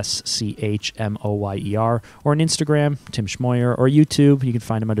SCHMOYER. Or on Instagram, Tim Schmoyer. Or YouTube, you can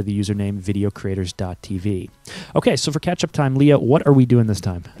find him under the username VideoCreatorsTV. Okay, so for catch-up time, Leah, what are we doing this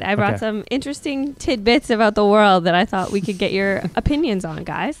time? I brought some interesting tidbits about the world that I thought we could get your opinions on,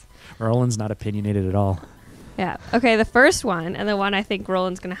 guys. Roland's not opinionated at all. Yeah. Okay, the first one, and the one I think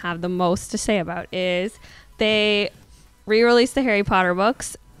Roland's going to have the most to say about, is they re-released the Harry Potter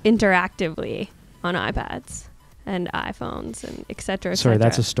books interactively on iPads and iPhones and et cetera, et Sorry, cetera.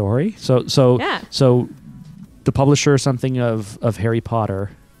 that's a story? So the publisher or something of Harry Potter,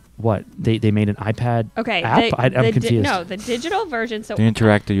 what? They made an iPad app? I'm confused. No, the digital version. So the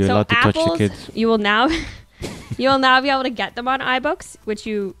interactive, you're allowed to touch the Apple's, kids. You will now be able to get them on iBooks, which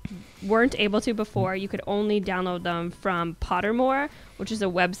you weren't able to before. You could only download them from Pottermore, which is a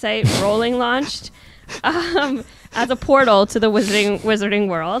website Rolling launched as a portal to the wizarding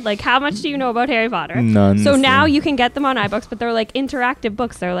world. Like, how much do you know about Harry Potter? None. So now you can get them on iBooks, but they're like interactive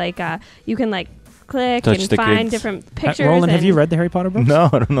books. They're like you can like click Touch and the find kids. different pictures. Roland, have you read the Harry Potter books? No,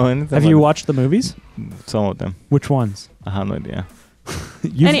 I don't know anything. Have you watched the movies? Some of them. Which ones? I have no idea.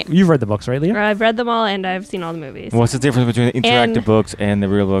 You've read the books, right, Leah? I've read them all and I've seen all the movies. What's the difference between the interactive books and the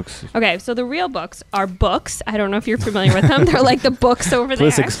real books? Okay, so the real books are books. I don't know if you're familiar with them. They're like the books over there.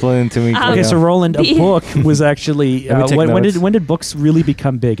 Please explain to me. Okay, so Roland, a book was actually when did books really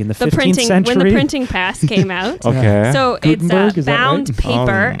become big in the 15th century? When the printing press came out. Okay. So Gutenberg, it's bound right?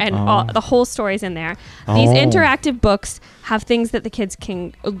 paper and the whole story's in there. These interactive books have things that the kids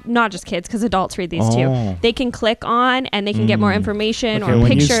can, not just kids, because adults read these too. They can click on and they can get more information or when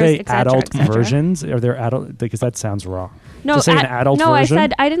pictures, you say etc. adult versions, are there adult? Because that sounds wrong. No, to say an adult version?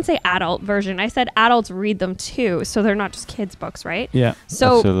 I didn't say adult version. I said adults read them too, so they're not just kids' books, right? Yeah.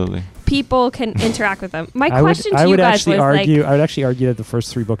 So absolutely. people can interact with them. My question to I you would guys was argue, I would actually argue that the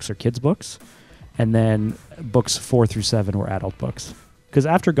first 3 books are kids' books, and then books 4 through 7 were adult books. Because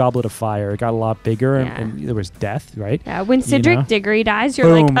after Goblet of Fire, it got a lot bigger, and there was death, right? Yeah, when Cedric Diggory dies, you're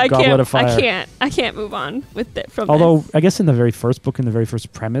Boom, like, Goblet of Fire. I can't move on with it from Although, this. I guess in the very first book, in the very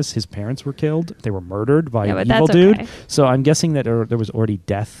first premise, his parents were killed. They were murdered by an evil that's dude. okay. So I'm guessing that there was already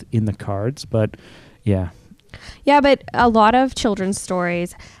death in the cards, but yeah. Yeah, but a lot of children's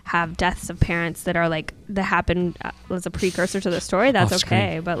stories have deaths of parents that are like that happen as a precursor to the story. That's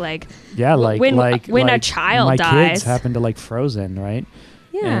okay, but like when a child my dies, kids happen to like Frozen, right?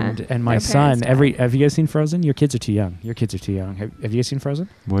 Yeah, and my son. Have you guys seen Frozen? Your kids are too young. Your kids are too young. Have you guys seen Frozen?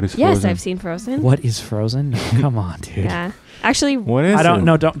 What is Yes, Frozen? I've seen Frozen. What is Frozen? Come on, dude. Yeah, actually, what is I don't it?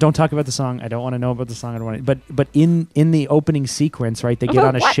 know. Don't talk about the song. I don't want to know about the song. I don't want to. But in the opening sequence, right? They get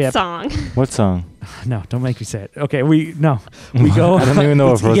on a what ship. Song? What song? No, don't make me say it. Okay, we go. I don't even know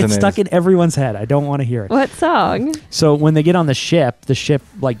what it Frozen gets is. stuck in everyone's head. I don't want to hear it. What song? So when they get on the ship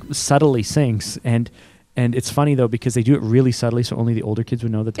like subtly sinks, and it's funny though because they do it really subtly, so only the older kids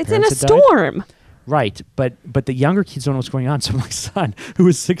would know that the It's in a parents had died. storm. Right, but the younger kids don't know what's going on. So my son, who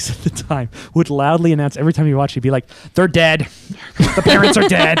was 6 at the time, would loudly announce every time he watched, he'd be like, "They're dead. The parents are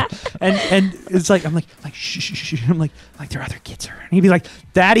dead." And it's like I'm like shh, shh, shh. I'm like there are other kids around. And he'd be like,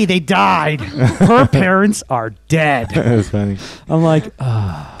 "Daddy, they died. Her parents are dead." That's funny. I'm like,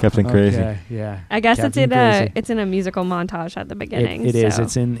 oh, Captain Crazy. okay, yeah. I guess Captain Crazy. it's in a musical montage at the beginning. It is. so.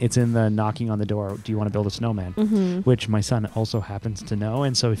 It's in the knocking on the door. Do you want to build a snowman? Which my son also happens to know.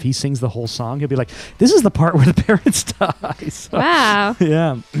 And so if he sings the whole song, he'll be like, "This is the part where the parents die." So, Wow.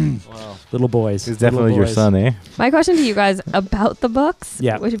 yeah. Wow. Little boys. He's definitely your son, eh? My question to you guys about the books,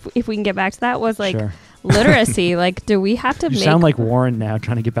 Yeah. which if we can get back to that, was like Sure. literacy. Like, do we have to You make... sound like Warren now,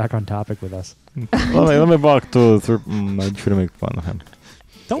 trying to get back on topic with us. let me back to I shouldn't make fun of him.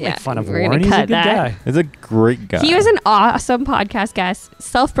 Don't Yeah, make fun of we're gonna Warren. He's a cut good that. guy. He's a great guy. He was an awesome podcast guest,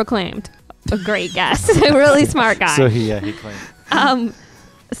 self-proclaimed a great guest, a really smart guy. So he claimed.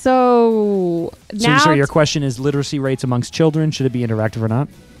 So now, So your question is literacy rates amongst children, should it be interactive or not?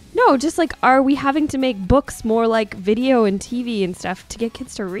 no, just like, are we having to make books more like video and TV and stuff to get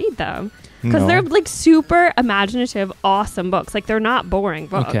kids to read them? Because No. they're like super imaginative, awesome books. Like, they're not boring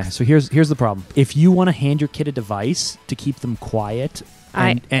books. Okay, so here's the problem. If you want to hand your kid a device to keep them quiet,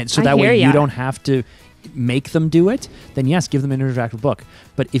 and so I that hear way ya. you don't have to make them do it, then yes, give them an interactive book.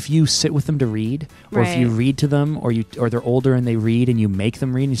 But if you sit with them to read, or if you Right. read to them, or they're older and they read, and you make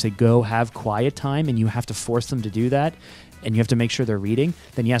them read, and you say, "Go have quiet time," and you have to force them to do that, and you have to make sure they're reading,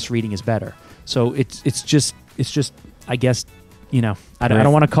 then yes, reading is better. So it's just I guess, I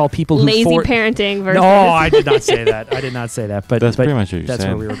don't want to call people who Lazy parenting versus... No, I did not say that. I did not say that. But That's but pretty much what you that's said.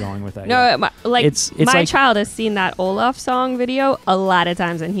 where we were going with that. No, yeah. it's It's my like- child has seen that Olaf song video a lot of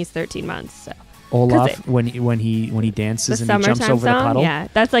times, and he's 13 months. So. Olaf when he dances The and he jumps summertime over the song, puddle. yeah,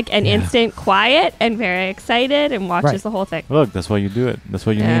 that's like an instant quiet and very excited and watches Right. the whole thing. Look, that's why you do it. That's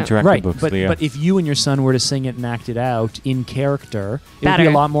why you Yeah. need interactive Right, books, but Leah. but if you and your son were to sing it and act it out in character, it would be Better.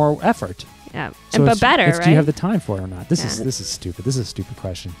 a lot more effort. Yeah, So but it's- better, it's, right? Do you have the time for it or not? This Yeah. is stupid. This is a stupid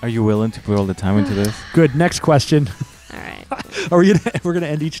question. Are you willing to put all the time into this? Good. Next question. All right. We're gonna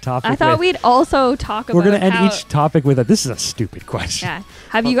end each topic. I thought with, we'd also talk about. we're gonna end how- each topic with a. This is a stupid question. Yeah.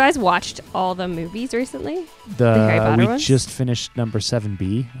 Have you guys watched all the movies recently? The Harry Potter We ones? just finished number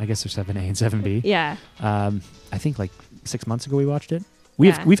 7B. I guess there's 7A and 7B. Yeah. I think like 6 months ago we watched it.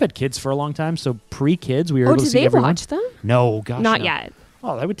 We've had kids for a long time, so pre-kids we were Oh, able to did see they everyone. watch them? No, gosh, Not no. yet.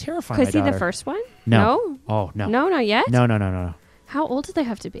 Oh, that would terrify my Could see daughter. the first one? No. Oh, no. No, not yet. No. How old do they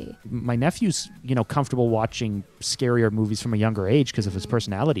have to be? My nephew's, comfortable watching scarier movies from a younger age because of his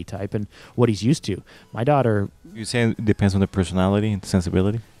personality type and what he's used to. My daughter, You saying it depends on the personality and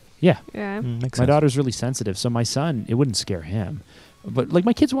sensibility? yeah. Yeah. Makes My sense. daughter's really sensitive, so my son, it wouldn't scare him. But like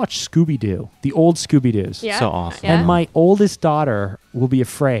my kids watch Scooby-Doo, the old Scooby-Doos. Yeah. So awesome. Yeah. And my oldest daughter will be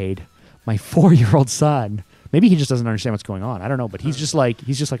afraid. My 4-year-old son, maybe he just doesn't understand what's going on. I don't know, but he's just like,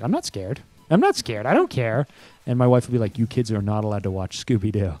 I'm not scared. I'm not scared. I don't care. And my wife will be like, you kids are not allowed to watch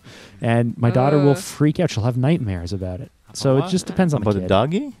Scooby-Doo. And my daughter will freak out. She'll have nightmares about it. So it just depends on the kid. About the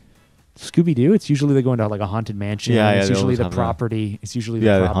doggy? Scooby-Doo, it's usually they go into like a haunted mansion. Yeah, it's they usually always the have that. property. It's usually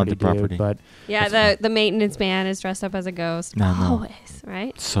Yeah, the the property haunted dude. property. But Yeah, the maintenance man is dressed up as a ghost. No. Always,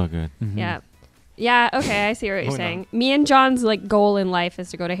 right? So good. mhm. Yeah. Yeah, okay, I see what you're Moving saying. Me and John's like goal in life is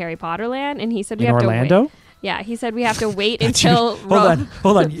to go to Harry Potter Land, and he said we In have to Orlando? wait. Yeah, he said we have to wait until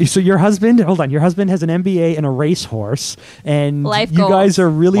Hold on. So your husband has an MBA and a racehorse, and Life you goals. guys are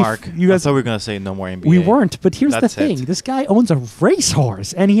really Mark, you guys. I thought we were going to say no more NBA. We weren't, but here's That's the thing: it. this guy owns a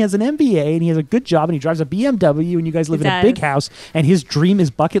racehorse, and he has an MBA, and he has a good job, and he drives a BMW, and you guys live He in a big does. house, and his dream,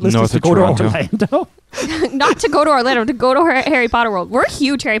 his bucket list, North is to of go Toronto. to Orlando. not to go to Orlando, to go to Harry Potter World. We're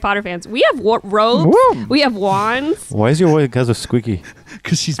huge Harry Potter fans. We have robes. Woo. We have wands. Why is your voice so squeaky?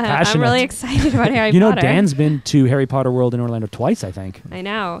 Because she's passionate. I'm really excited about Harry You know, Potter. Dan's been to Harry Potter World in Orlando twice, I think. I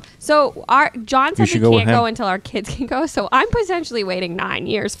know. So John said we should go with can't go him. until our kids can go. So I'm potentially waiting 9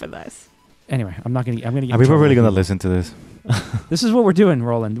 years for this. Anyway, I'm gonna get. Are in people trouble really with going to you. listen to this? This is what we're doing,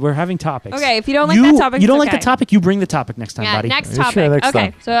 Roland. We're having topics. Okay, if you don't like that topic, you don't it's like the okay. topic. You bring the topic next time, Yeah, buddy. next Are you topic. sure? Next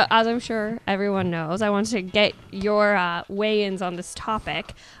Okay, time. so as I'm sure everyone knows, I want to get your weigh-ins on this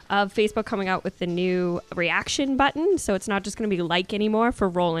topic of Facebook coming out with the new reaction button. So it's not just going to be like anymore for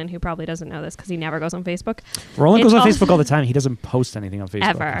Roland, who probably doesn't know this because he never goes on Facebook. Roland It's goes on also- Facebook all the time. He doesn't post anything on Facebook.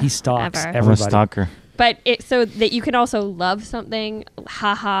 Ever. He stalks Ever. I'm a everybody. stalker. But so that you can also love something,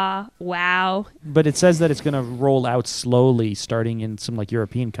 haha, wow. But it says that it's going to roll out slowly, starting in some like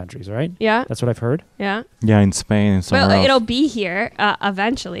European countries, right? Yeah, That's what I've heard. yeah. Yeah, in Spain and somewhere Well, else. it'll be here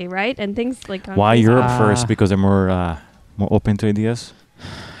eventually, right? And things like on Why Facebook. Europe Ah. first? Because they're more open to ideas?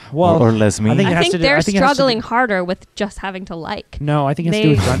 Well, or less mean? I think it I has think to do- they're I think it has to do- struggling harder with just having to like. No, I think it has to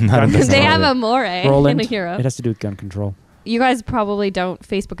They- do with gun, None gun of this They control. have a more Roland, in Europe. it has to do with gun control. You guys probably don't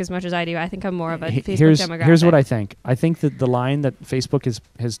Facebook as much as I do. I think I'm more of a Facebook demographic. Here's what I think. I think that the line that Facebook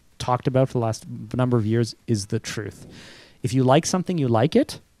has talked about for the last number of years is the truth. If you like something, you like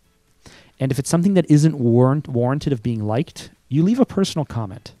it. And if it's something that isn't warranted of being liked, you leave a personal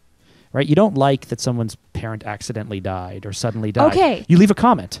comment. Right? You don't like that someone's parent accidentally died or suddenly died. Okay. You leave a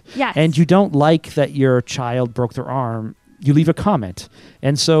comment. Yes. And you don't like that your child broke their arm. You leave a comment.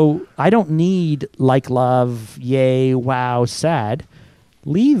 And so I don't need like, love, yay, wow, sad.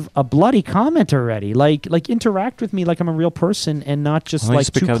 Leave a bloody comment already. Like interact with me like I'm a real person and not just Why don't you like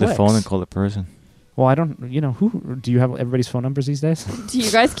just pick 2 up clicks. the phone and call the person? Well, I don't, who do you have everybody's phone numbers these days? Do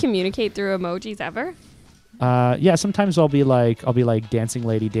you guys communicate through emojis ever? Yeah, sometimes I'll be like dancing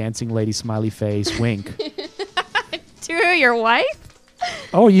lady, smiley face, wink. To your wife?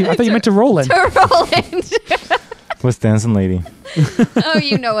 Oh, I thought you meant to Roland. To Roland. What's dancing lady? Oh,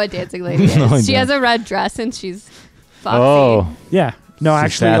 you know what dancing lady is. No, I She don't. has a red dress and she's foxy. Oh, Yeah. No, She's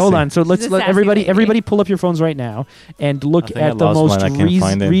actually, hold sassy. on. So let's She's a let sassy everybody lady. pull up your phones right now and look I think I at the lost most mine. I can't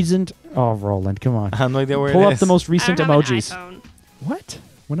find it. recent. Oh, Roland, come on. I have no idea where Pull it up is. the most I recent don't have an emojis. iPhone. What?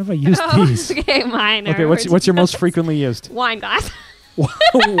 When have I used Oh, these? okay, mine. Okay, are what's your most originals. frequently used? Wine glass.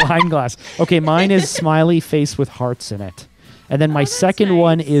 Wine glass. Okay, mine is smiley face with hearts in it. And then my that's second nice.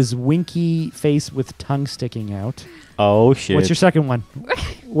 one is winky face with tongue sticking out. Oh, shit. What's your second one?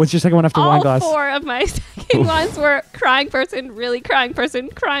 What's your second one after wine All glass? 4 of my second ones were crying person, really crying person,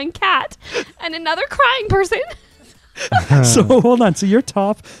 crying cat, and another crying person. So hold on. So your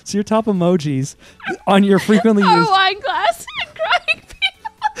top emojis on your frequently Are used. wine glass and crying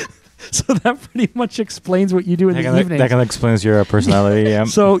people. So that pretty much explains what you do in the evening. That kind of explains your personality. Yeah.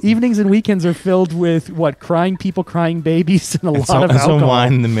 So evenings and weekends are filled with what? Crying people, crying babies, and a lot of and alcohol. some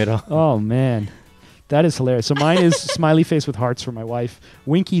wine in the middle. Oh man, that is hilarious. So mine is smiley face with hearts for my wife,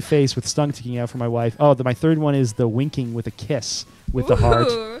 winky face with tongue sticking out for my wife. Oh, my third one is the winking with a kiss with the heart.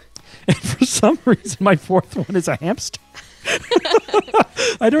 Ooh. And for some reason, my fourth one is a hamster.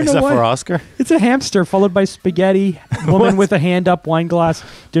 I don't Is know that why. for Oscar? It's a hamster followed by spaghetti, woman with a hand up, wine glass,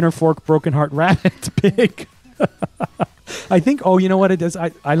 dinner fork, broken heart, rabbit, pig. I think, you know what it is?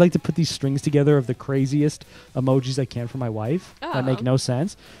 I like to put these strings together of the craziest emojis I can for my wife that make Oh. no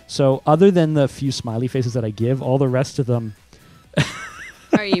sense. So other than the few smiley faces that I give, all the rest of them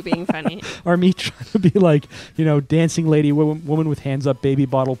Are you being funny? are me trying to be like, dancing lady, woman with hands up, baby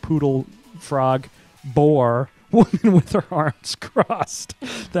bottle, poodle, frog, boar, woman with her arms crossed.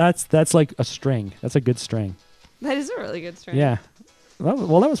 That's like a string. That's a good string. That is a really good string. Yeah.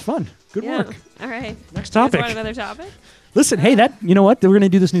 Well, that was fun. Good Yeah. work. All right. Next You guys topic. want another topic? Listen, hey, you know what? We're going to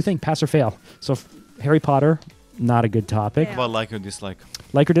do this new thing, pass or fail. So Harry Potter, not a good topic. Yeah. About like or dislike?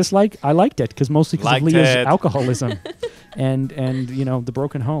 Like or dislike? I liked it because of Liked Leah's it. alcoholism and the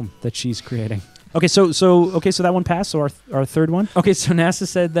broken home that she's creating. Okay, so that one passed. So our third one. Okay, so NASA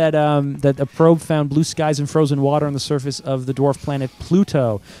said that that a probe found blue skies and frozen water on the surface of the dwarf planet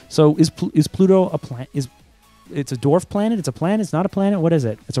Pluto. So is Pluto a planet? It's a dwarf planet? It's a planet? It's not a planet? What is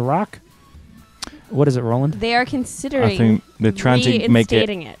it? It's a rock? What is it, Roland? They are considering I think they're trying to make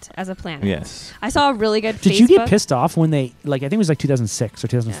it as a planet. Yes. I saw a really good Did Facebook. you get pissed off when they, like, I think it was like 2006 or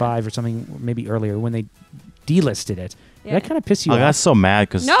 2005 or something, maybe earlier, when they delisted it? Yeah. Did that kind of piss you I off? got so mad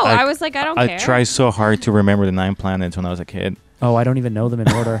because No, I was like, I don't care. I tried so hard to remember the 9 planets when I was a kid. Oh, I don't even know them in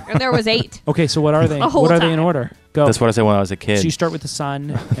order. And there was 8. Okay, so what are they? The whole What are they in time. order? Go. That's what I said when I was a kid. So you start with the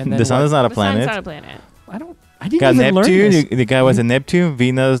sun, and then The sun what? is not a The sun's planet. not a planet. I didn't Got even learn Neptune. this. The guy was a Neptune,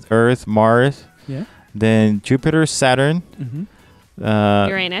 Venus, Earth, Mars. Yeah. Then Jupiter, Saturn,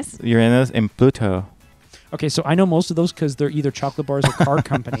 Uranus, and Pluto. Okay, so I know most of those because they're either chocolate bars or car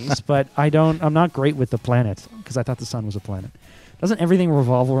companies, but I'm not great with the planets because I thought the sun was a planet. Doesn't everything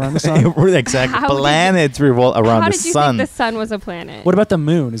revolve around the sun? Exactly. How did you- Planets revolve around How the did you sun. think the sun was a planet? What about the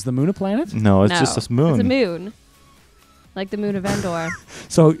moon? Is the moon a planet? No, it's No, just a moon. It's a moon. Like the moon of Endor.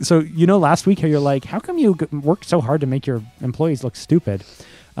 So you know, last week how you're like, how come you worked so hard to make your employees look stupid?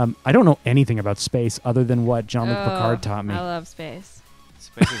 I don't know anything about space other than what Jean-Luc Picard taught me. I love space.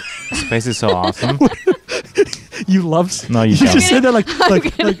 Space is so awesome. You love No, you You don't. just said that like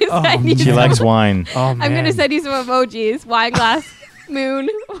gonna oh, send you man. She likes wine. Oh, man. I'm going to send you some emojis. Wine glass, moon,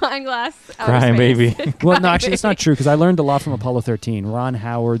 wine glass, outer Crying space. baby. Well, no, actually, it's not true because I learned a lot from Apollo 13. Ron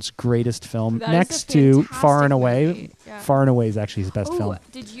Howard's greatest film, That is next a to fantastic Far and Away. movie. Yeah. Far and Away is actually his best Ooh, film.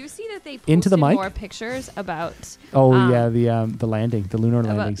 did you see that they posted Into the mic? more pictures about... Oh um, yeah, the landing, the lunar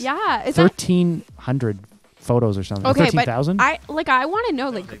landings. Yeah. Is that 1,300 photos or something. okay? 13,000. But I want to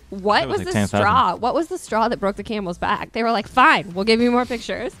know what It was was like the 10,000. straw? What was the straw that broke the camel's back? They were like, "Fine, we'll give you more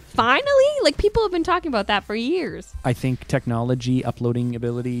pictures." Finally, like people have been talking about that for years. I think technology, uploading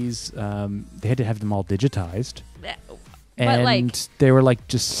abilities, they had to have them all digitized, But and like, they were like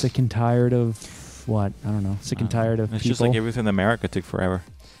just sick and tired of what? I don't know. Sick and tired of It's people. just like everything in America took forever.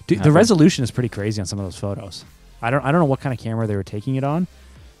 Dude, the happen. resolution is pretty crazy on some of those photos. I don't know what kind of camera they were taking it on,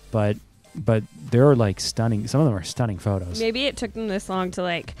 but they're like stunning. Some of them are stunning photos. maybe it took them this long to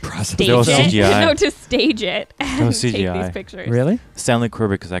like Process stage That was it. CGI. No, to stage it and was take these CGI. pictures. Really? Stanley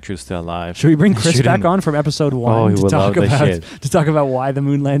Kubrick is actually still alive. Should we bring Chris Shoot back him. on from episode 1 Oh, he to would talk love that about shit. to talk about why the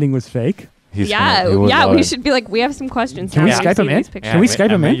moon landing was fake? He Yeah, would love we it. should be like, we have some questions. Can now we that Skype we've him seen in? these pictures. Can we Skype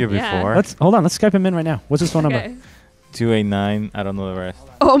him I in? met you Yeah. before. Let's Skype him in right now. What's his phone number? Okay. 289. I don't know the rest.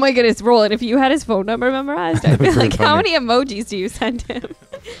 Oh my goodness, Roland! If you had his phone number memorized, I'd be That'd be like, how funny. many emojis do you send him?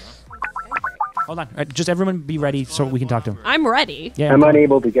 Hold on. Just everyone be ready so we can talk to him. I'm ready. Yeah. I'm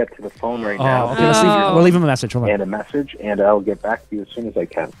unable to get to the phone right now. Oh, okay. We'll leave him a message. Hold on. And a message, and I'll get back to you as soon as I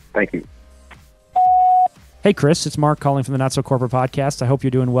can. Thank you. Hey, Chris, it's Mark calling from the Not So Corporate Podcast. I hope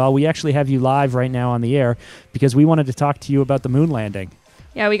you're doing well. We actually have you live right now on the air because we wanted to talk to you about the moon landing.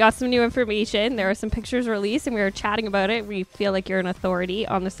 Yeah, we got some new information. There were some pictures released, and we were chatting about it. We feel like you're an authority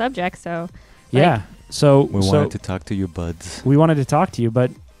on the subject, so Yeah. So We wanted to talk to you, buds. we wanted to talk to you,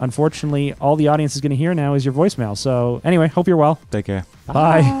 but unfortunately, all the audience is going to hear now is your voicemail. So anyway, hope you're well. Take care.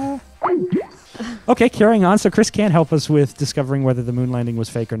 Bye. Okay, carrying on. So Chris can't help us with discovering whether the moon landing was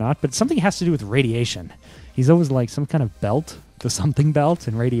fake or not, but something has to do with radiation. He's always like some kind of belt, the something belt,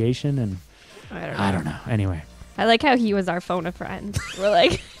 and radiation, and I don't know. Anyway. I like how he was our phone a friend. We're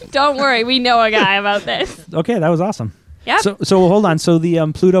like, don't worry, we know a guy about this. Okay, that was awesome. Yep. So hold on. So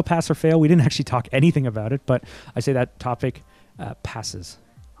the Pluto pass or fail, we didn't actually talk anything about it, but I say that topic passes.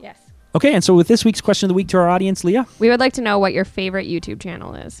 Yes. Okay, and so with this week's question of the week to our audience, Leah. We would like to know what your favorite YouTube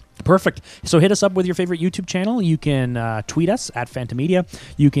channel is. Perfect. So hit us up with your favorite YouTube channel. You can tweet us at Phanta Media.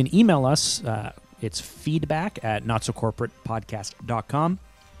 You can email us. It's feedback at notsocorporatepodcast.com.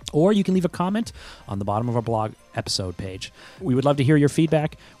 Or you can leave a comment on the bottom of our blog episode page. We would love to hear your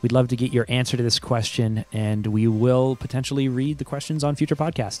feedback. We'd love to get your answer to this question, and we will potentially read the questions on future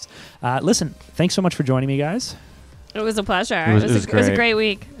podcasts. Listen, thanks so much for joining me, guys. It was a pleasure. It was It was a great. great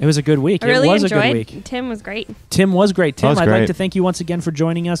week. It was a good week. I really it was enjoyed. a good week. Tim was great. Tim was great. Tim, was I'd like great. to thank you once again for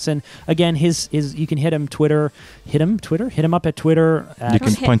joining us. And again, his you can hit him Twitter. Hit him up at Twitter. You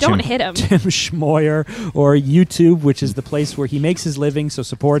can punch Don't him. hit him. Tim Schmoyer, or YouTube, which is the place where he makes his living, so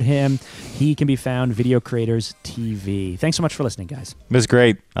support him. He can be found VideoCreatorsTV. Thanks so much for listening, guys. It was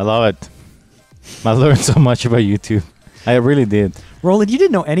great. I love it. I learned so much about YouTube. I really did. Roland, you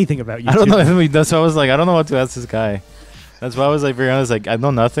didn't know anything about YouTube. I don't know. That's why I was like, I don't know what to ask this guy. That's why I was like, very honest. Like, I know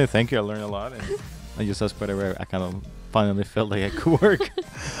nothing. Thank you. I learned a lot. And I just asked whatever I kind of finally felt like I could work.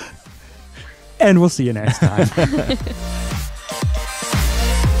 And we'll see you next time.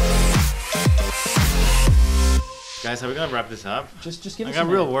 Guys, Guys, are we gonna wrap this up? Just give I us got a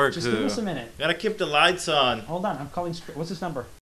minute. real work Just to give do. us a minute. Gotta keep the lights on. Hold on, I'm calling. What's this number?